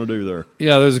whatever you want to do there.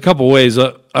 yeah, there's a couple ways.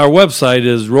 Our website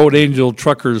is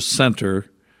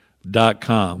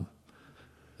roadangeltruckerscenter.com.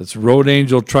 It's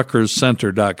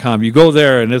roadangeltruckerscenter.com. You go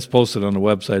there, and it's posted on the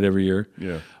website every year.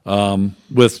 Yeah.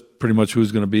 With pretty much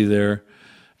who's going to be there.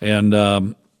 And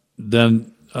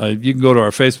then you can go to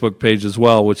our Facebook page as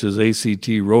well, which is ACT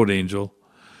Road Angel.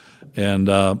 And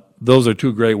those are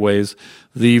two great ways.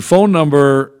 The phone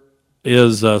number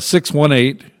is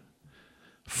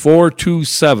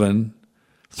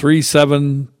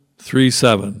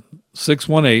 618-427-3737.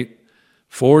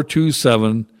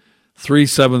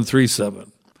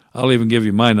 618-427-3737. I'll even give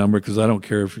you my number because I don't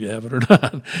care if you have it or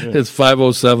not. Yeah. It's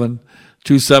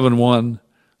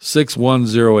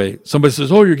 507-271-6108. Somebody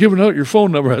says, "Oh, you're giving out your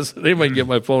phone number." I said, they might get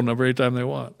my phone number anytime they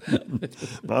want.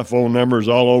 My phone number is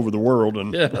all over the world,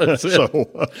 and Yeah, that's it. so.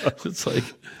 It's like,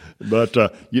 But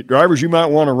drivers, you might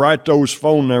want to write those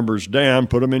phone numbers down,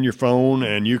 put them in your phone,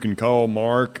 and you can call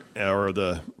Mark or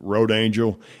the Road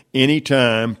Angel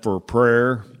anytime for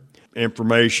prayer,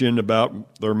 information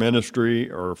about their ministry,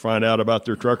 or find out about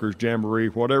their Truckers Jamboree,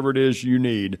 whatever it is you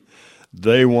need.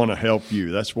 They want to help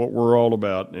you. That's what we're all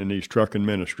about in these trucking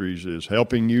ministries, is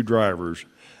helping you drivers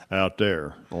out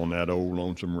there on that old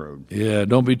lonesome road. yeah,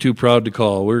 don't be too proud to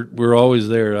call. We're always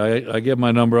there. I get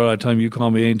my number out. I tell them you call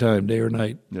me anytime, day or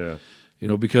night. Yeah.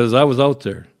 Because I was out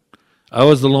there. I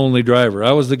was the lonely driver.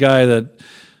 I was the guy that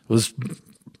was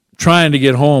trying to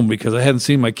get home because I hadn't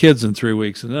seen my kids in 3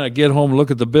 weeks. And then I get home and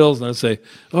look at the bills and I say,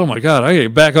 "Oh my God, I got to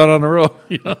get back out on the road."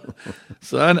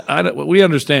 So we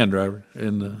understand, driver.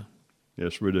 And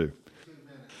Yes, we do.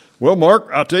 Well, Mark,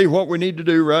 I'll tell you what we need to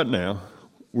do right now.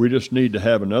 We just need to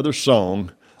have another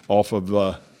song off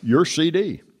of your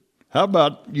CD. How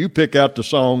about you pick out the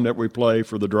song that we play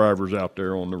for the drivers out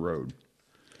there on the road?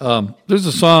 there's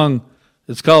a song.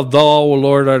 It's called "Thou, O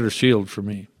Lord, art a shield for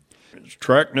me." It's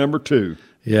track number 2.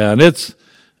 Yeah, and it's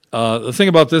the thing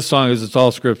about this song is it's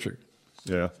all scripture.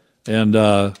 Yeah. And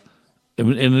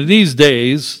in these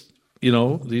days,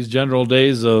 these general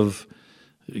days of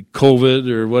COVID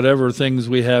or whatever things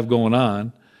we have going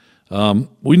on,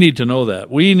 we need to know that.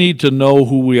 We need to know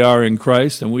who we are in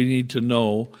Christ, and we need to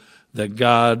know that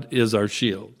God is our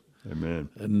shield. Amen.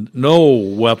 And no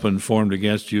weapon formed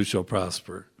against you shall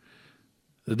prosper.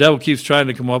 The devil keeps trying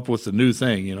to come up with a new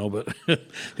thing, but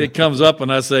it comes up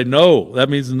and I say, no, that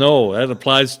means no. That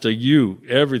applies to you,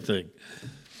 everything.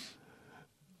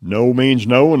 No means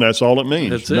no, and that's all it means.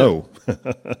 That's it. No.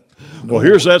 Well,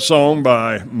 here's that song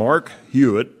by Mark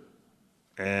Hewitt,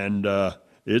 and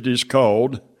it is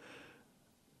called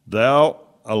 "Thou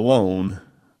Alone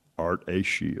Art a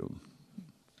Shield."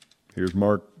 Here's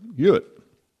Mark Hewitt.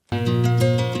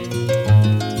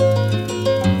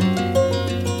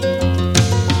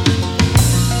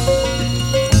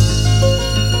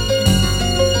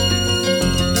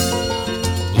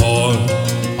 Lord,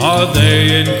 art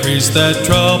enemies that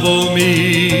trouble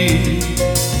me.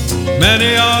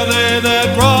 Many are they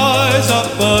that rise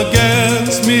up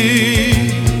against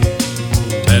me.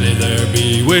 Many there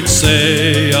be which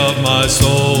say of my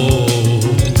soul,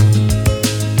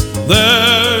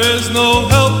 there is no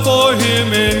help for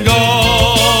him in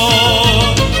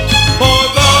God. For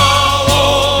thou, O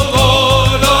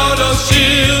Lord, art a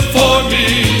shield for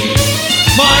me,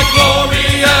 my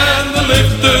glory and the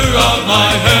lifter of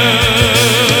my head.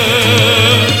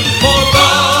 For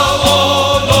thou, O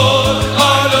Lord,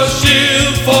 art a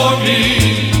shield for me,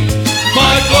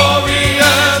 my glory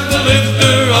and the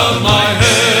lifter of my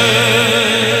head.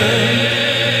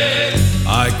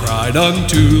 I cried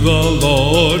unto the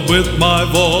Lord with my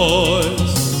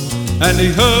voice, and he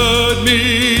heard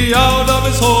me out of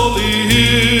his holy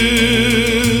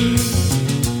hill.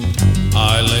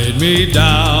 I laid me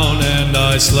down and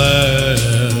I slept.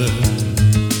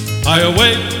 I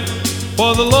awake,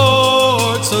 for the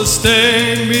Lord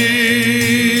sustained me.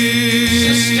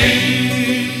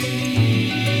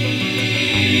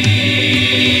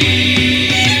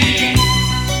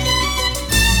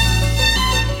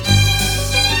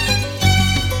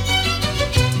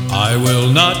 I will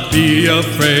not be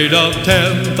afraid of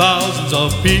 10,000s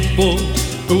of people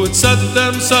who would set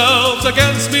themselves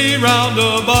against me round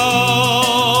about.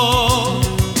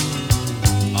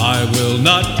 I will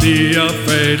not be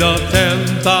afraid of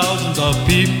 10,000s of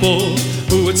people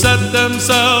who would set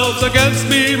themselves against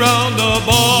me round about.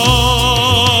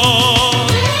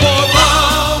 For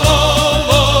thou, O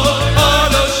Lord,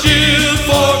 art a shield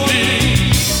for me,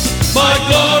 my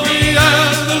glory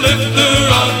and the lifter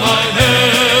of my head.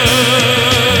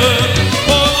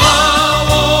 For thou,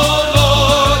 O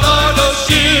Lord, art a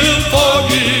shield for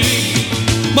me,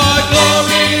 my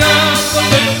glory and the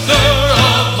lifter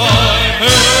of my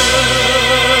head.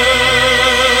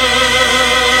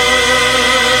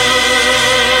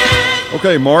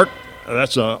 Okay, Mark,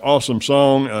 that's an awesome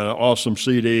song, an awesome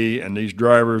CD, and these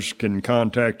drivers can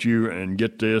contact you and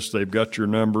get this. They've got your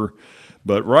number.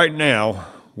 But right now,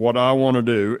 what I want to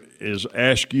do is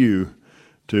ask you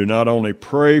to not only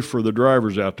pray for the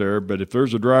drivers out there, but if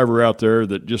there's a driver out there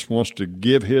that just wants to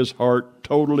give his heart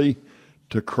totally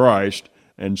to Christ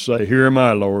and say, "Here am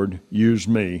I, Lord, use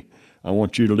me," I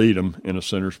want you to lead them in a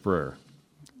sinner's prayer.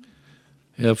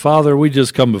 Yeah, Father, we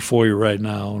just come before you right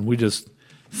now, and we just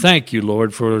thank you,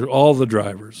 Lord, for all the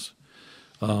drivers.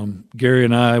 Gary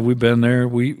and I, we've been there.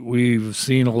 We've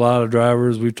seen a lot of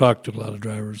drivers. We've talked to a lot of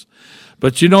drivers.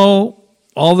 But you know,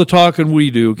 all the talking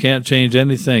we do can't change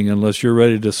anything unless you're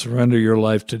ready to surrender your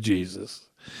life to Jesus,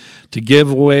 to give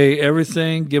away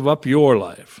everything, give up your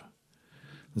life,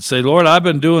 and say, Lord, I've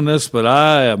been doing this, but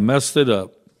I have messed it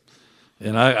up,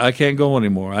 and I can't go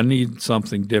anymore. I need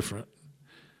something different.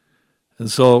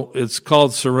 And so it's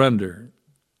called surrender.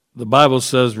 The Bible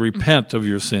says repent of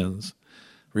your sins.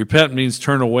 Repent means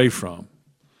turn away from.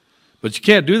 But you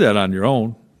can't do that on your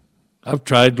own. I've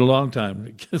tried a long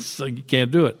time. It's like you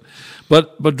can't do it.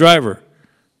 But driver,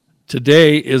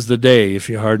 today is the day if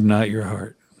you harden not your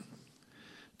heart.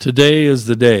 Today is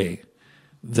the day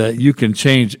that you can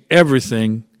change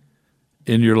everything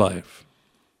in your life.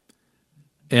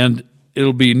 And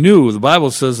it'll be new. The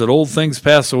Bible says that old things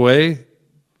pass away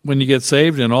when you get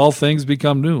saved and all things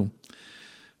become new.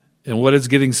 And what is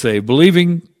getting saved?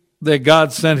 Believing that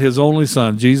God sent his only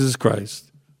Son, Jesus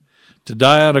Christ, to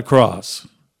die on a cross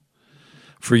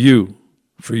for you,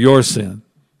 for your sin.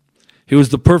 He was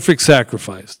the perfect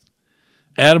sacrifice.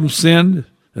 Adam sinned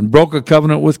and broke a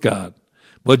covenant with God.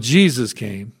 But Jesus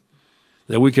came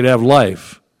that we could have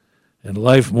life, and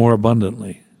life more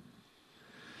abundantly.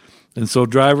 And so,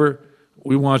 driver,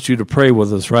 we want you to pray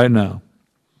with us right now.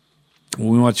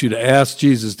 We want you to ask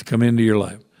Jesus to come into your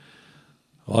life.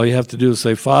 All you have to do is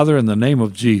say, Father, in the name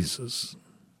of Jesus,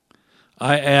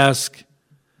 I ask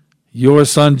your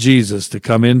Son Jesus to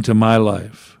come into my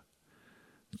life.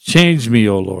 Change me,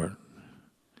 O Lord.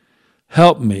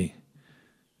 Help me.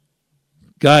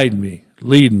 Guide me.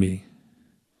 Lead me.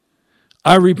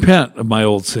 I repent of my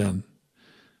old sin.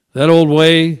 That old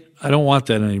way, I don't want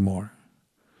that anymore.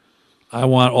 I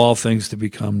want all things to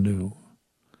become new.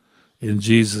 In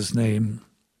Jesus' name,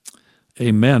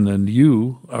 amen. And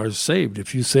you are saved.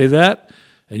 If you say that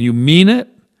and you mean it,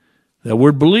 that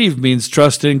word believe means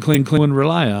trust in, cling to, and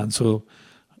rely on. So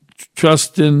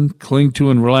trust in, cling to,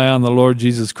 and rely on the Lord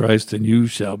Jesus Christ, and you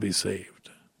shall be saved.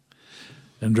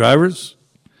 And drivers,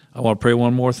 I want to pray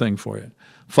one more thing for you.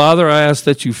 Father, I ask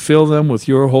that you fill them with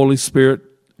your Holy Spirit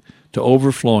to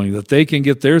overflowing, that they can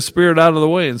get their spirit out of the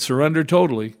way and surrender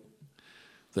totally,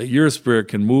 that your spirit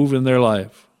can move in their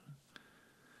life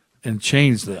and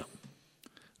change them.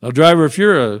 Now, driver, if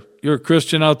you're a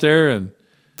Christian out there and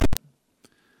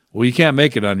Well, you can't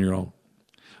make it on your own.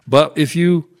 But if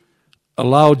you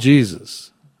allow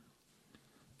Jesus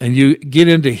and you get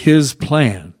into his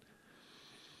plan,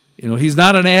 he's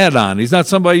not an add-on. He's not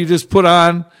somebody you just put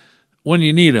on when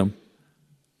you need him.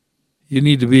 You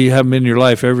need to have him in your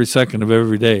life every second of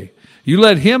every day. You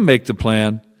let him make the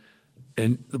plan,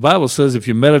 and the Bible says if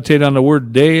you meditate on the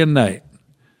word day and night,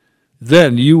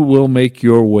 then you will make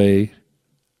your way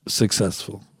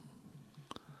successful.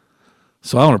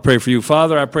 So I want to pray for you.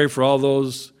 Father, I pray for all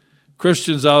those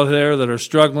Christians out there that are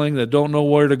struggling, that don't know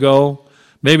where to go.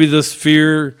 Maybe this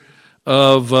fear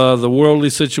of the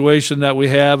worldly situation that we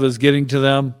have is getting to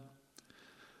them.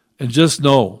 And just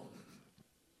know,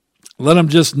 let them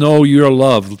just know your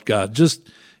love, God. Just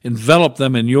envelop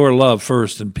them in your love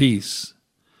first and peace.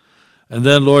 And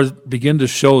then, Lord, begin to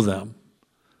show them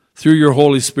through your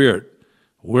Holy Spirit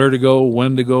where to go,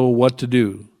 when to go, what to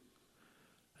do.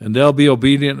 And they'll be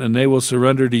obedient and they will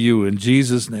surrender to you in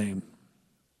Jesus' name.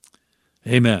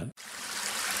 Amen.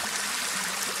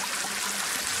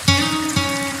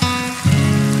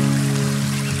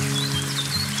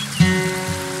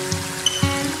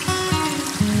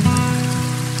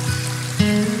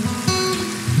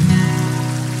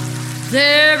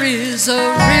 There is a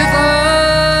river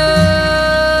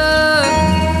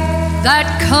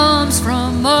that comes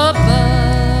from above,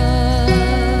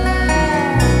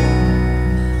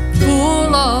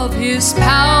 full of his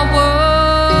power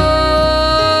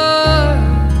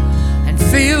and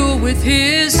filled with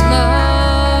his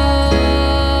love.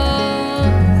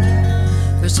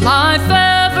 There's life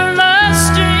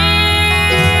everlasting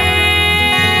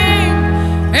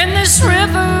in this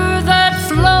river that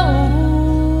flows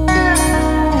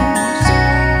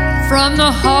from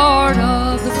the heart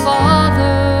of the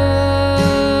Father,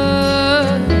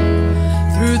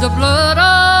 through the blood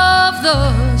of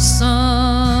the Son.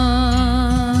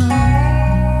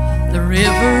 The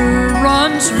river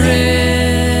runs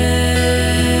red.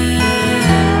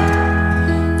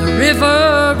 The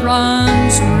river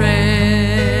runs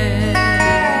red.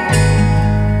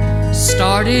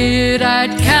 Started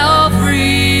at Calvary,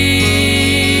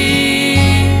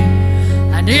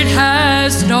 and it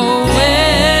has no end.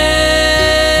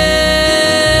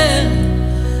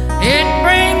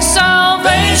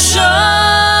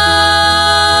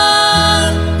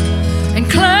 And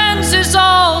cleanses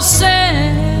all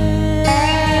sin.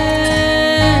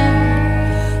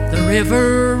 The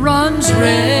river runs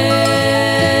red.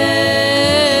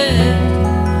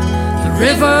 The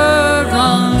river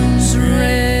runs red.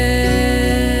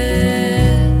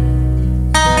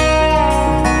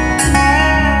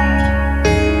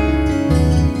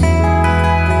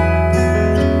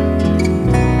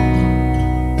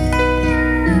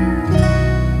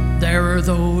 There are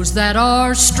those that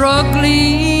are struggling,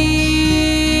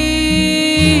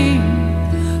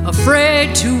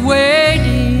 afraid to wade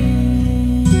in,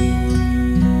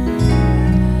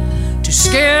 too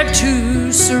scared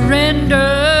to surrender,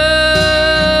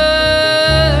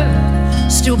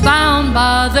 still bound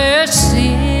by their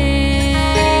sin.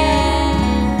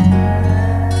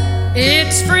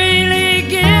 It's freely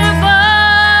given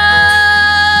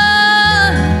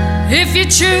if you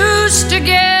choose to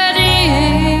get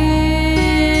in.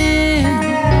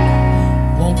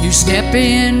 You step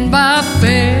in by faith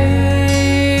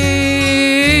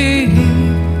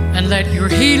and let your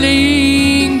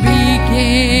healing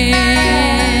begin.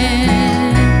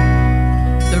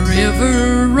 The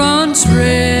river runs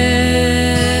red.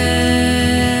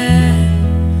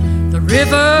 The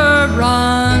river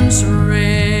runs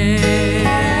red.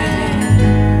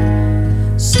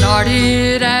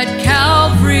 Started at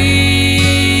Calvary,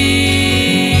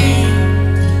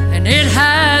 and it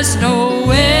has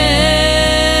no end.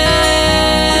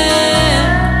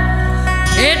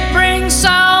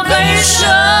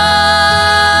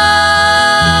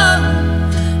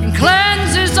 And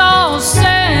cleanses all sin.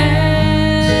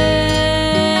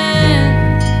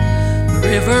 The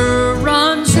river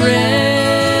runs red.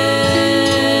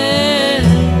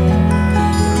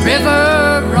 The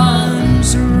river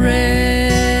runs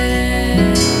red.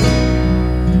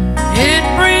 It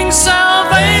brings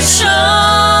salvation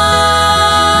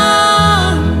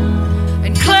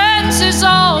and cleanses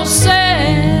all sin.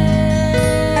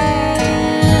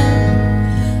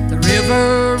 The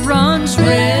river runs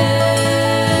red.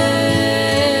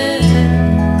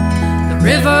 The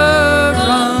river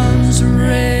runs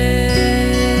red.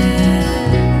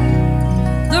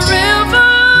 The river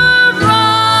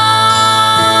runs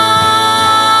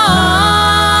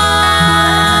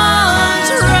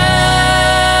red.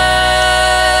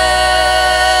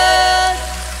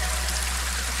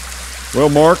 Well,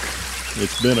 Mark,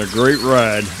 it's been a great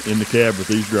ride in the cab with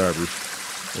these drivers.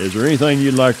 Is there anything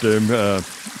you'd like to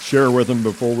share with them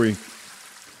before we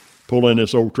pull in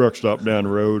this old truck stop down the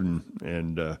road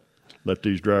and let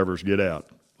these drivers get out?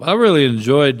 I really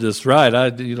enjoyed this ride.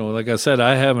 Like I said,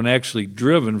 I haven't actually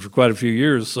driven for quite a few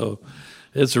years, so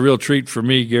it's a real treat for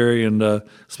me, Gary, and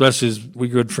especially as we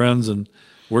good friends and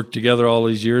worked together all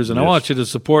these years. And yes. I want you to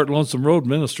support Lonesome Road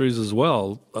Ministries as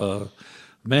well.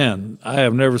 Man, I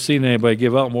have never seen anybody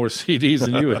give out more CDs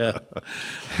than you have.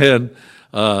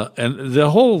 And the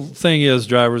whole thing is,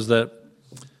 drivers, that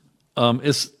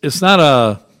it's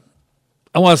not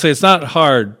it's not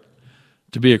hard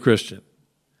to be a Christian.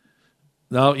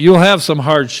 Now, you'll have some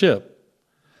hardship,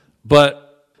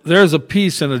 but there's a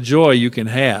peace and a joy you can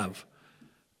have.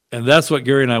 And that's what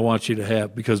Gary and I want you to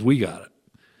have, because we got it.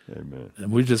 Amen.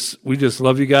 And we just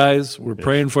love you guys. We're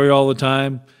praying for you all the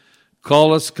time.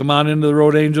 Call us. Come on into the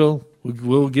Road Angel.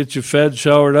 We'll get you fed,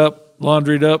 showered up,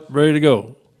 laundried up, ready to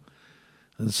go.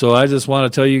 And so I just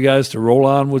want to tell you guys to roll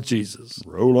on with Jesus.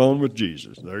 Roll on with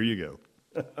Jesus. There you go.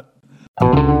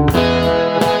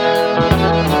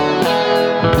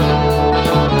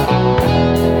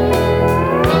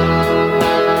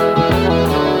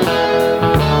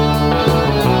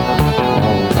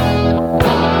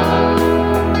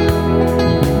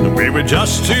 We were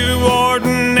just two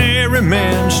ordinary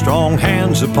men, strong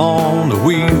hands upon the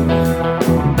wheel.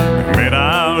 We made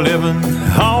our living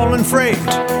hauling freight,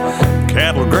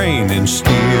 cattle, grain, and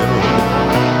steel.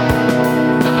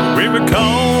 We were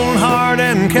cold, hard,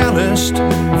 and calloused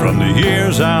from the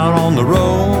years out on the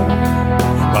road.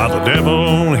 While the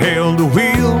devil held the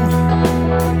wheel,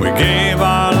 we gave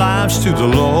our lives to the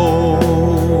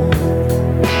Lord.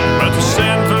 But the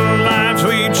sinful lives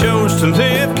we chose to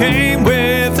live came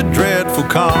with a dreadful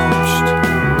cost.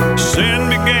 Sin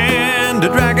began to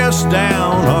drag us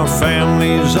down, our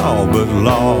families all but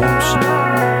lost.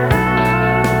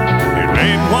 And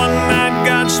late one night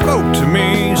God spoke to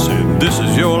me, said, "This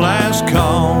is your last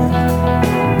call.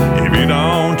 If you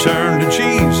don't turn to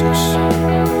Jesus,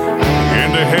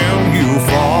 into hell you'll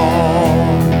fall."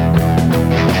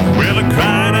 Well, I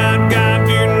cried out, "God,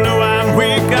 you know I'm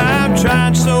weak. I've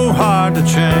tried so hard to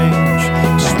change.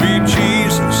 Sweet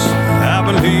Jesus, I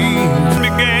believe."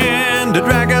 Began to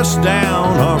drag us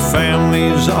down, our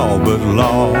families all but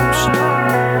lost.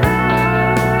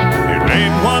 And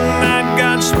late one night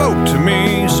God spoke to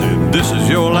me, said, "This is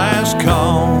your last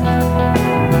call.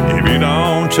 If you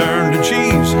don't turn to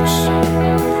Jesus,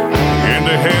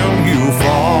 into hell you'll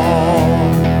fall."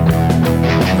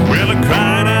 Well, I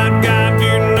cried out, "God,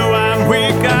 you know I'm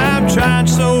weak. I've tried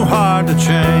so hard to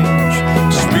change.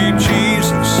 Sweet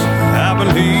Jesus, I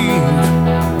believe.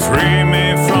 Free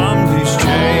me from these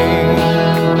chains."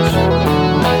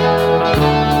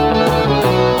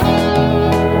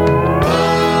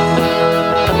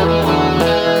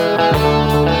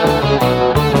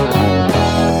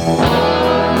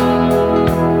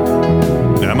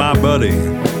 Now, my buddy,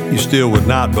 you still would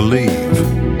not believe.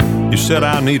 You said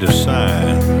I need a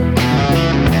sign.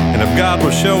 And if God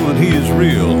will show that he is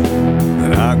real,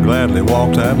 then I'll gladly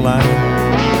walk that line.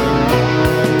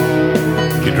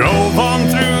 He drove on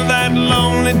through that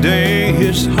lonely day,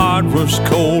 his heart was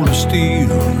cold as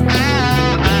steel.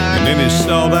 And then he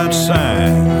saw that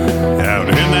sign out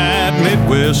in that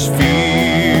Midwest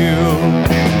field.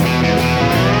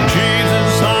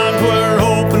 Jesus' arms were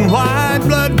open wide,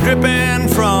 blood dripping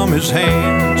from his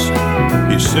hands.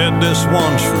 He said, "This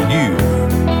one's for you.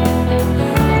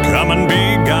 Come and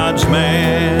be God's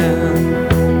man."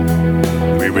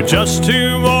 We were just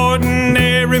two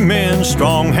ordinary men,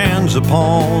 strong hands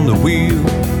upon the wheel.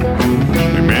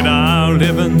 We made our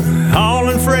living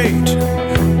hauling freight,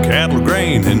 cattle,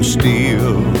 grain, and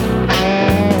steel.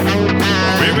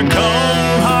 We were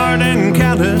cold, hard, and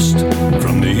calloused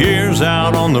from the years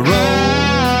out on the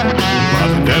road. While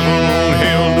the devil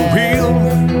held the wheel,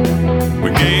 we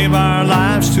gave our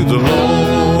lives to the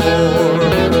Lord.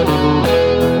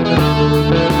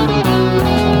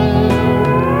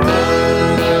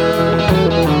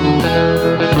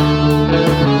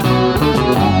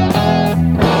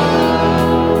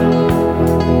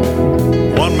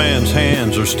 One man's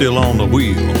hands are still on the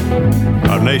wheel.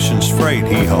 Our nation's freight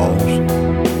he hauls.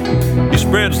 He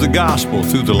spreads the gospel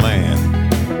through the land.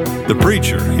 The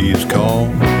preacher he is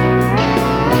called.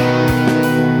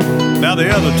 Now the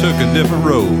other took a different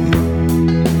road.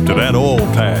 To that oil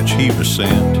patch he was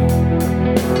sent,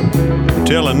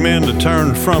 telling men to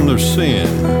turn from their sin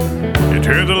and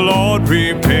to the Lord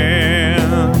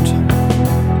repent.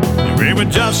 We were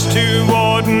just two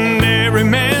ordinary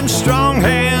men, strong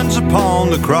hands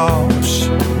upon the cross,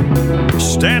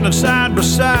 standing side by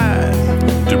side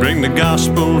to bring the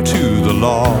gospel to the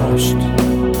lost.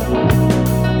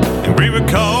 And we We were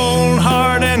cold,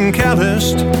 hard, and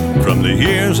calloused from the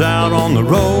years out on the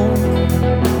road.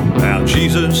 Now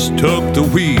Jesus took the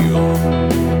wheel.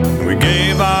 We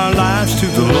gave our lives to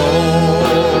the Lord.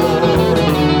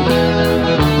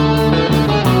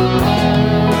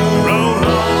 Roll on.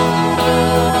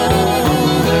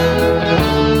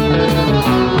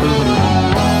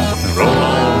 Roll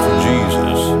on for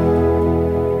Jesus.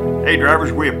 Hey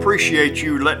drivers, we appreciate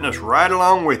you letting us ride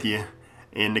along with you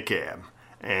in the cab.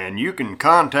 And you can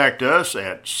contact us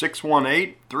at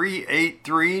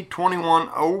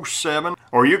 618-383-2107,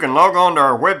 or you can log on to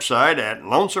our website at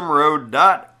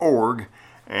lonesomeroad.org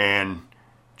and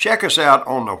check us out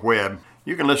on the web.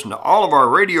 You can listen to all of our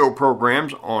radio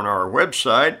programs on our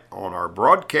website on our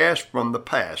Broadcast from the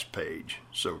Past page.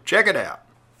 So check it out.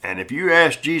 And if you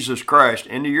ask Jesus Christ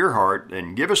into your heart,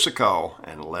 then give us a call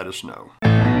and let us know.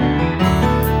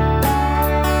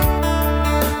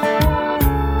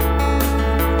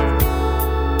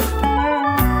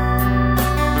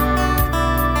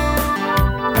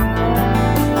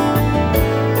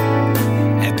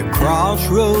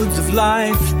 Crossroads of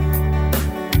life,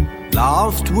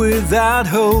 lost without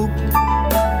hope,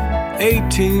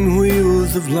 18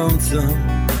 wheels of lonesome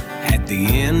at the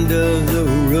end of the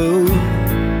road.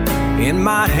 In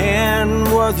my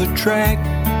hand was a tract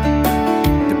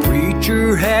the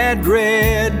preacher had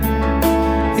read,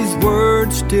 his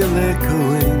words still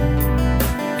echoing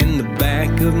in the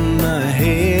back of my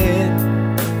head.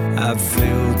 I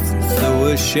felt so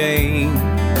ashamed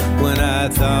when I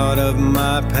thought of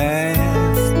my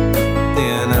past.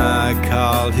 Then I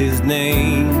called his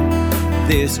name.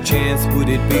 This chance, would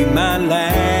it be my last?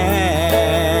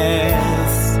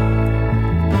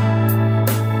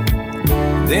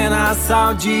 Then I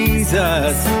saw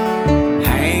Jesus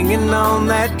hanging on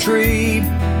that tree.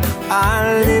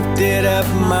 I lifted up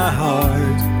my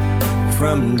heart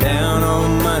from down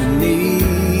on my knees.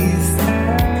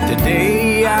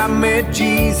 Today I met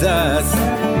Jesus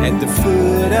at the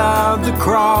foot of the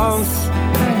cross,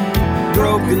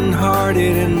 broken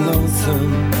hearted and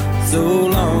lonesome. So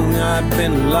long I've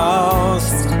been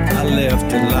lost. I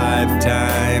left a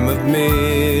lifetime of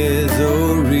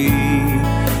misery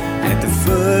at the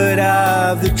foot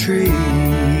of the tree.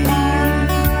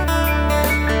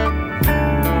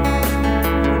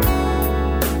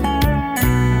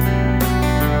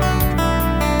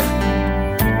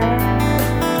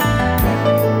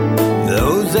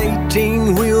 Those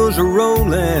 18 wheels are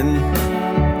rolling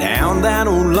down that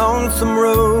old lonesome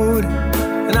road,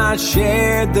 and I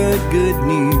shared the good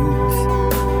news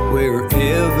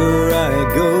wherever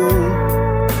I go.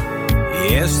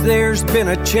 Yes, there's been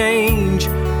a change.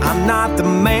 I'm not the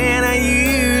man I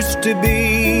used to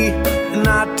be, and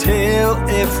I tell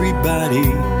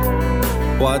everybody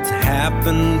what's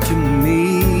happened to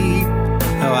me.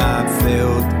 How I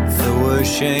felt so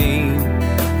ashamed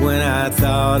when I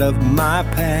thought of my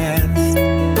past,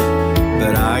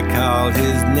 but I called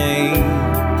his name.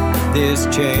 This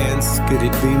chance, could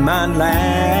it be my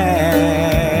last?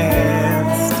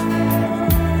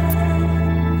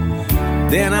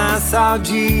 Then I saw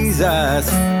Jesus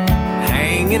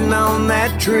hanging on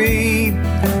that tree,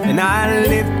 and I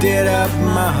lifted up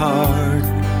my heart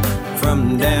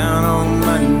from down on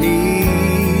my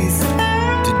knees.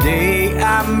 Today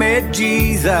I met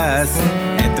Jesus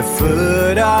at the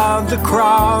foot of the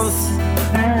cross,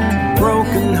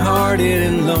 broken hearted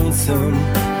and lonesome.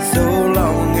 So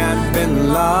long I've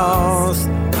been lost.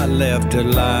 I left a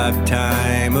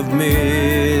lifetime of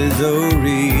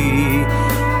misery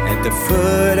at the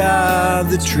foot of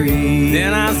the tree.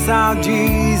 Then I saw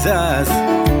Jesus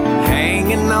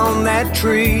hanging on that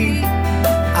tree.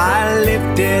 I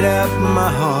lifted up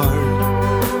my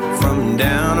heart from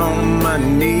down on my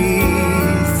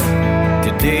knees.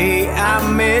 Today I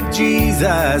met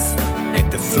Jesus at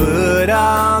the foot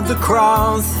of the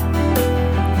cross,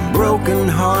 broken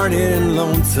hearted and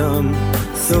lonesome.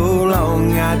 So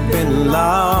long I'd been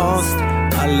lost.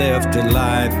 I left a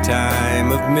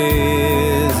lifetime of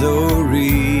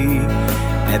misery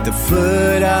at the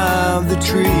foot of the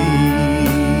tree.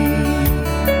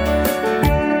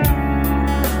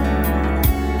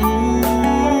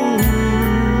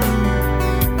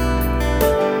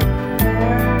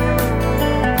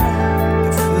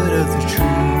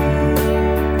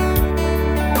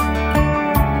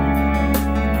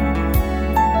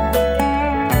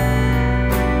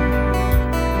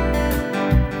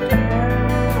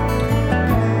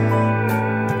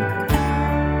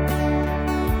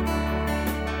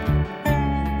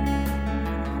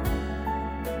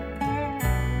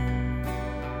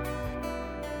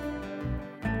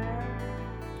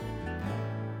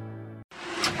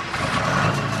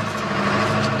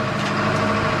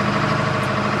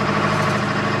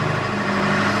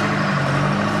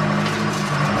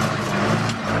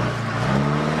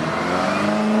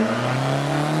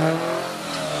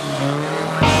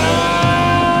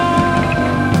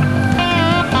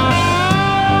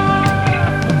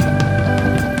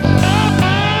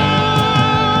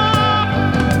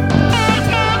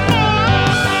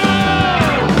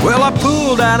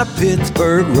 pulled out of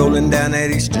Pittsburgh, rolling down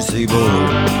that eastern seaboard.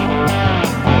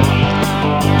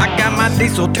 I got my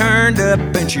diesel turned up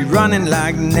and she running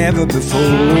like never before.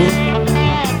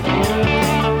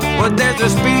 Well, there's a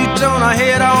speed zone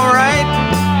ahead, alright,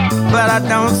 but I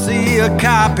don't see a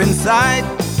cop in sight.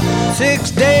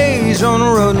 6 days on the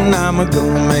road and I'm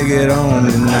gonna make it home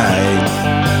tonight.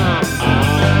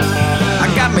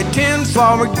 I got me 10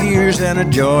 forward gears and a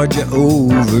Georgia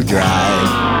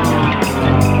overdrive.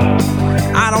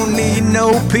 I don't need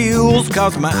no pills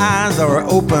cause my eyes are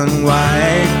open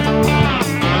wide.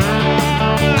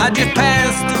 I just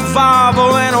passed a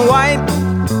Volvo and a white.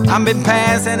 I've been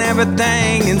passing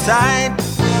everything inside.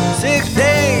 6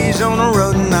 days on the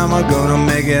road and I'm gonna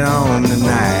make it home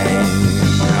tonight.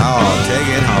 Oh, take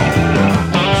it home.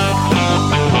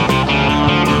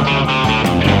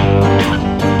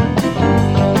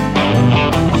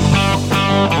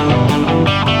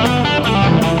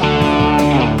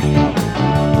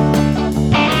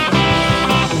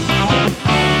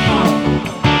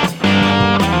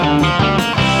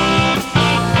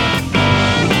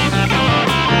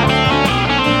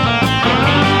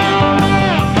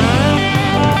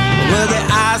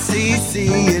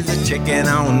 Checking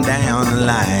on down the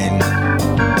line.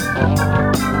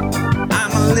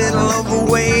 I'm a little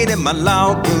overweight and my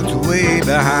logbook's way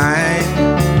behind.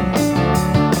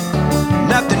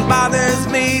 Nothing bothers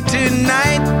me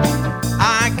tonight.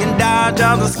 I can dodge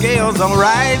all the scales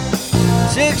alright.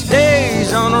 6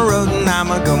 days on the road and I'm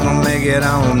gonna make it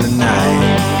home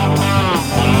tonight.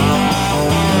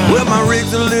 Well, my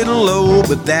rig's a little low,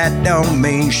 but that don't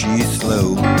mean she's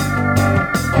slow.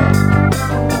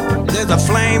 There's a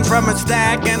flame from a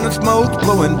stack and the smoke's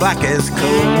blowing black as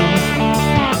coal.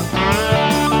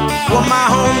 Well, my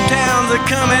hometowns are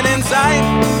coming in sight,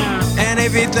 and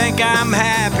if you think I'm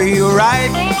happy, you're right.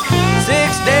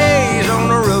 6 days on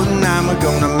the road and I'm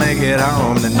gonna make it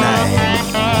home tonight.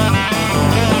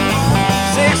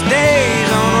 6 days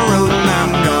on the road and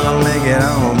I'm gonna make it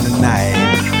home tonight.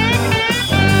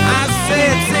 I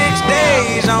said 6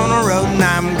 days on the road and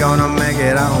I'm gonna make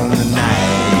it home tonight.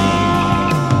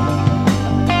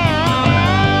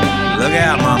 Look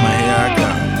out, mama.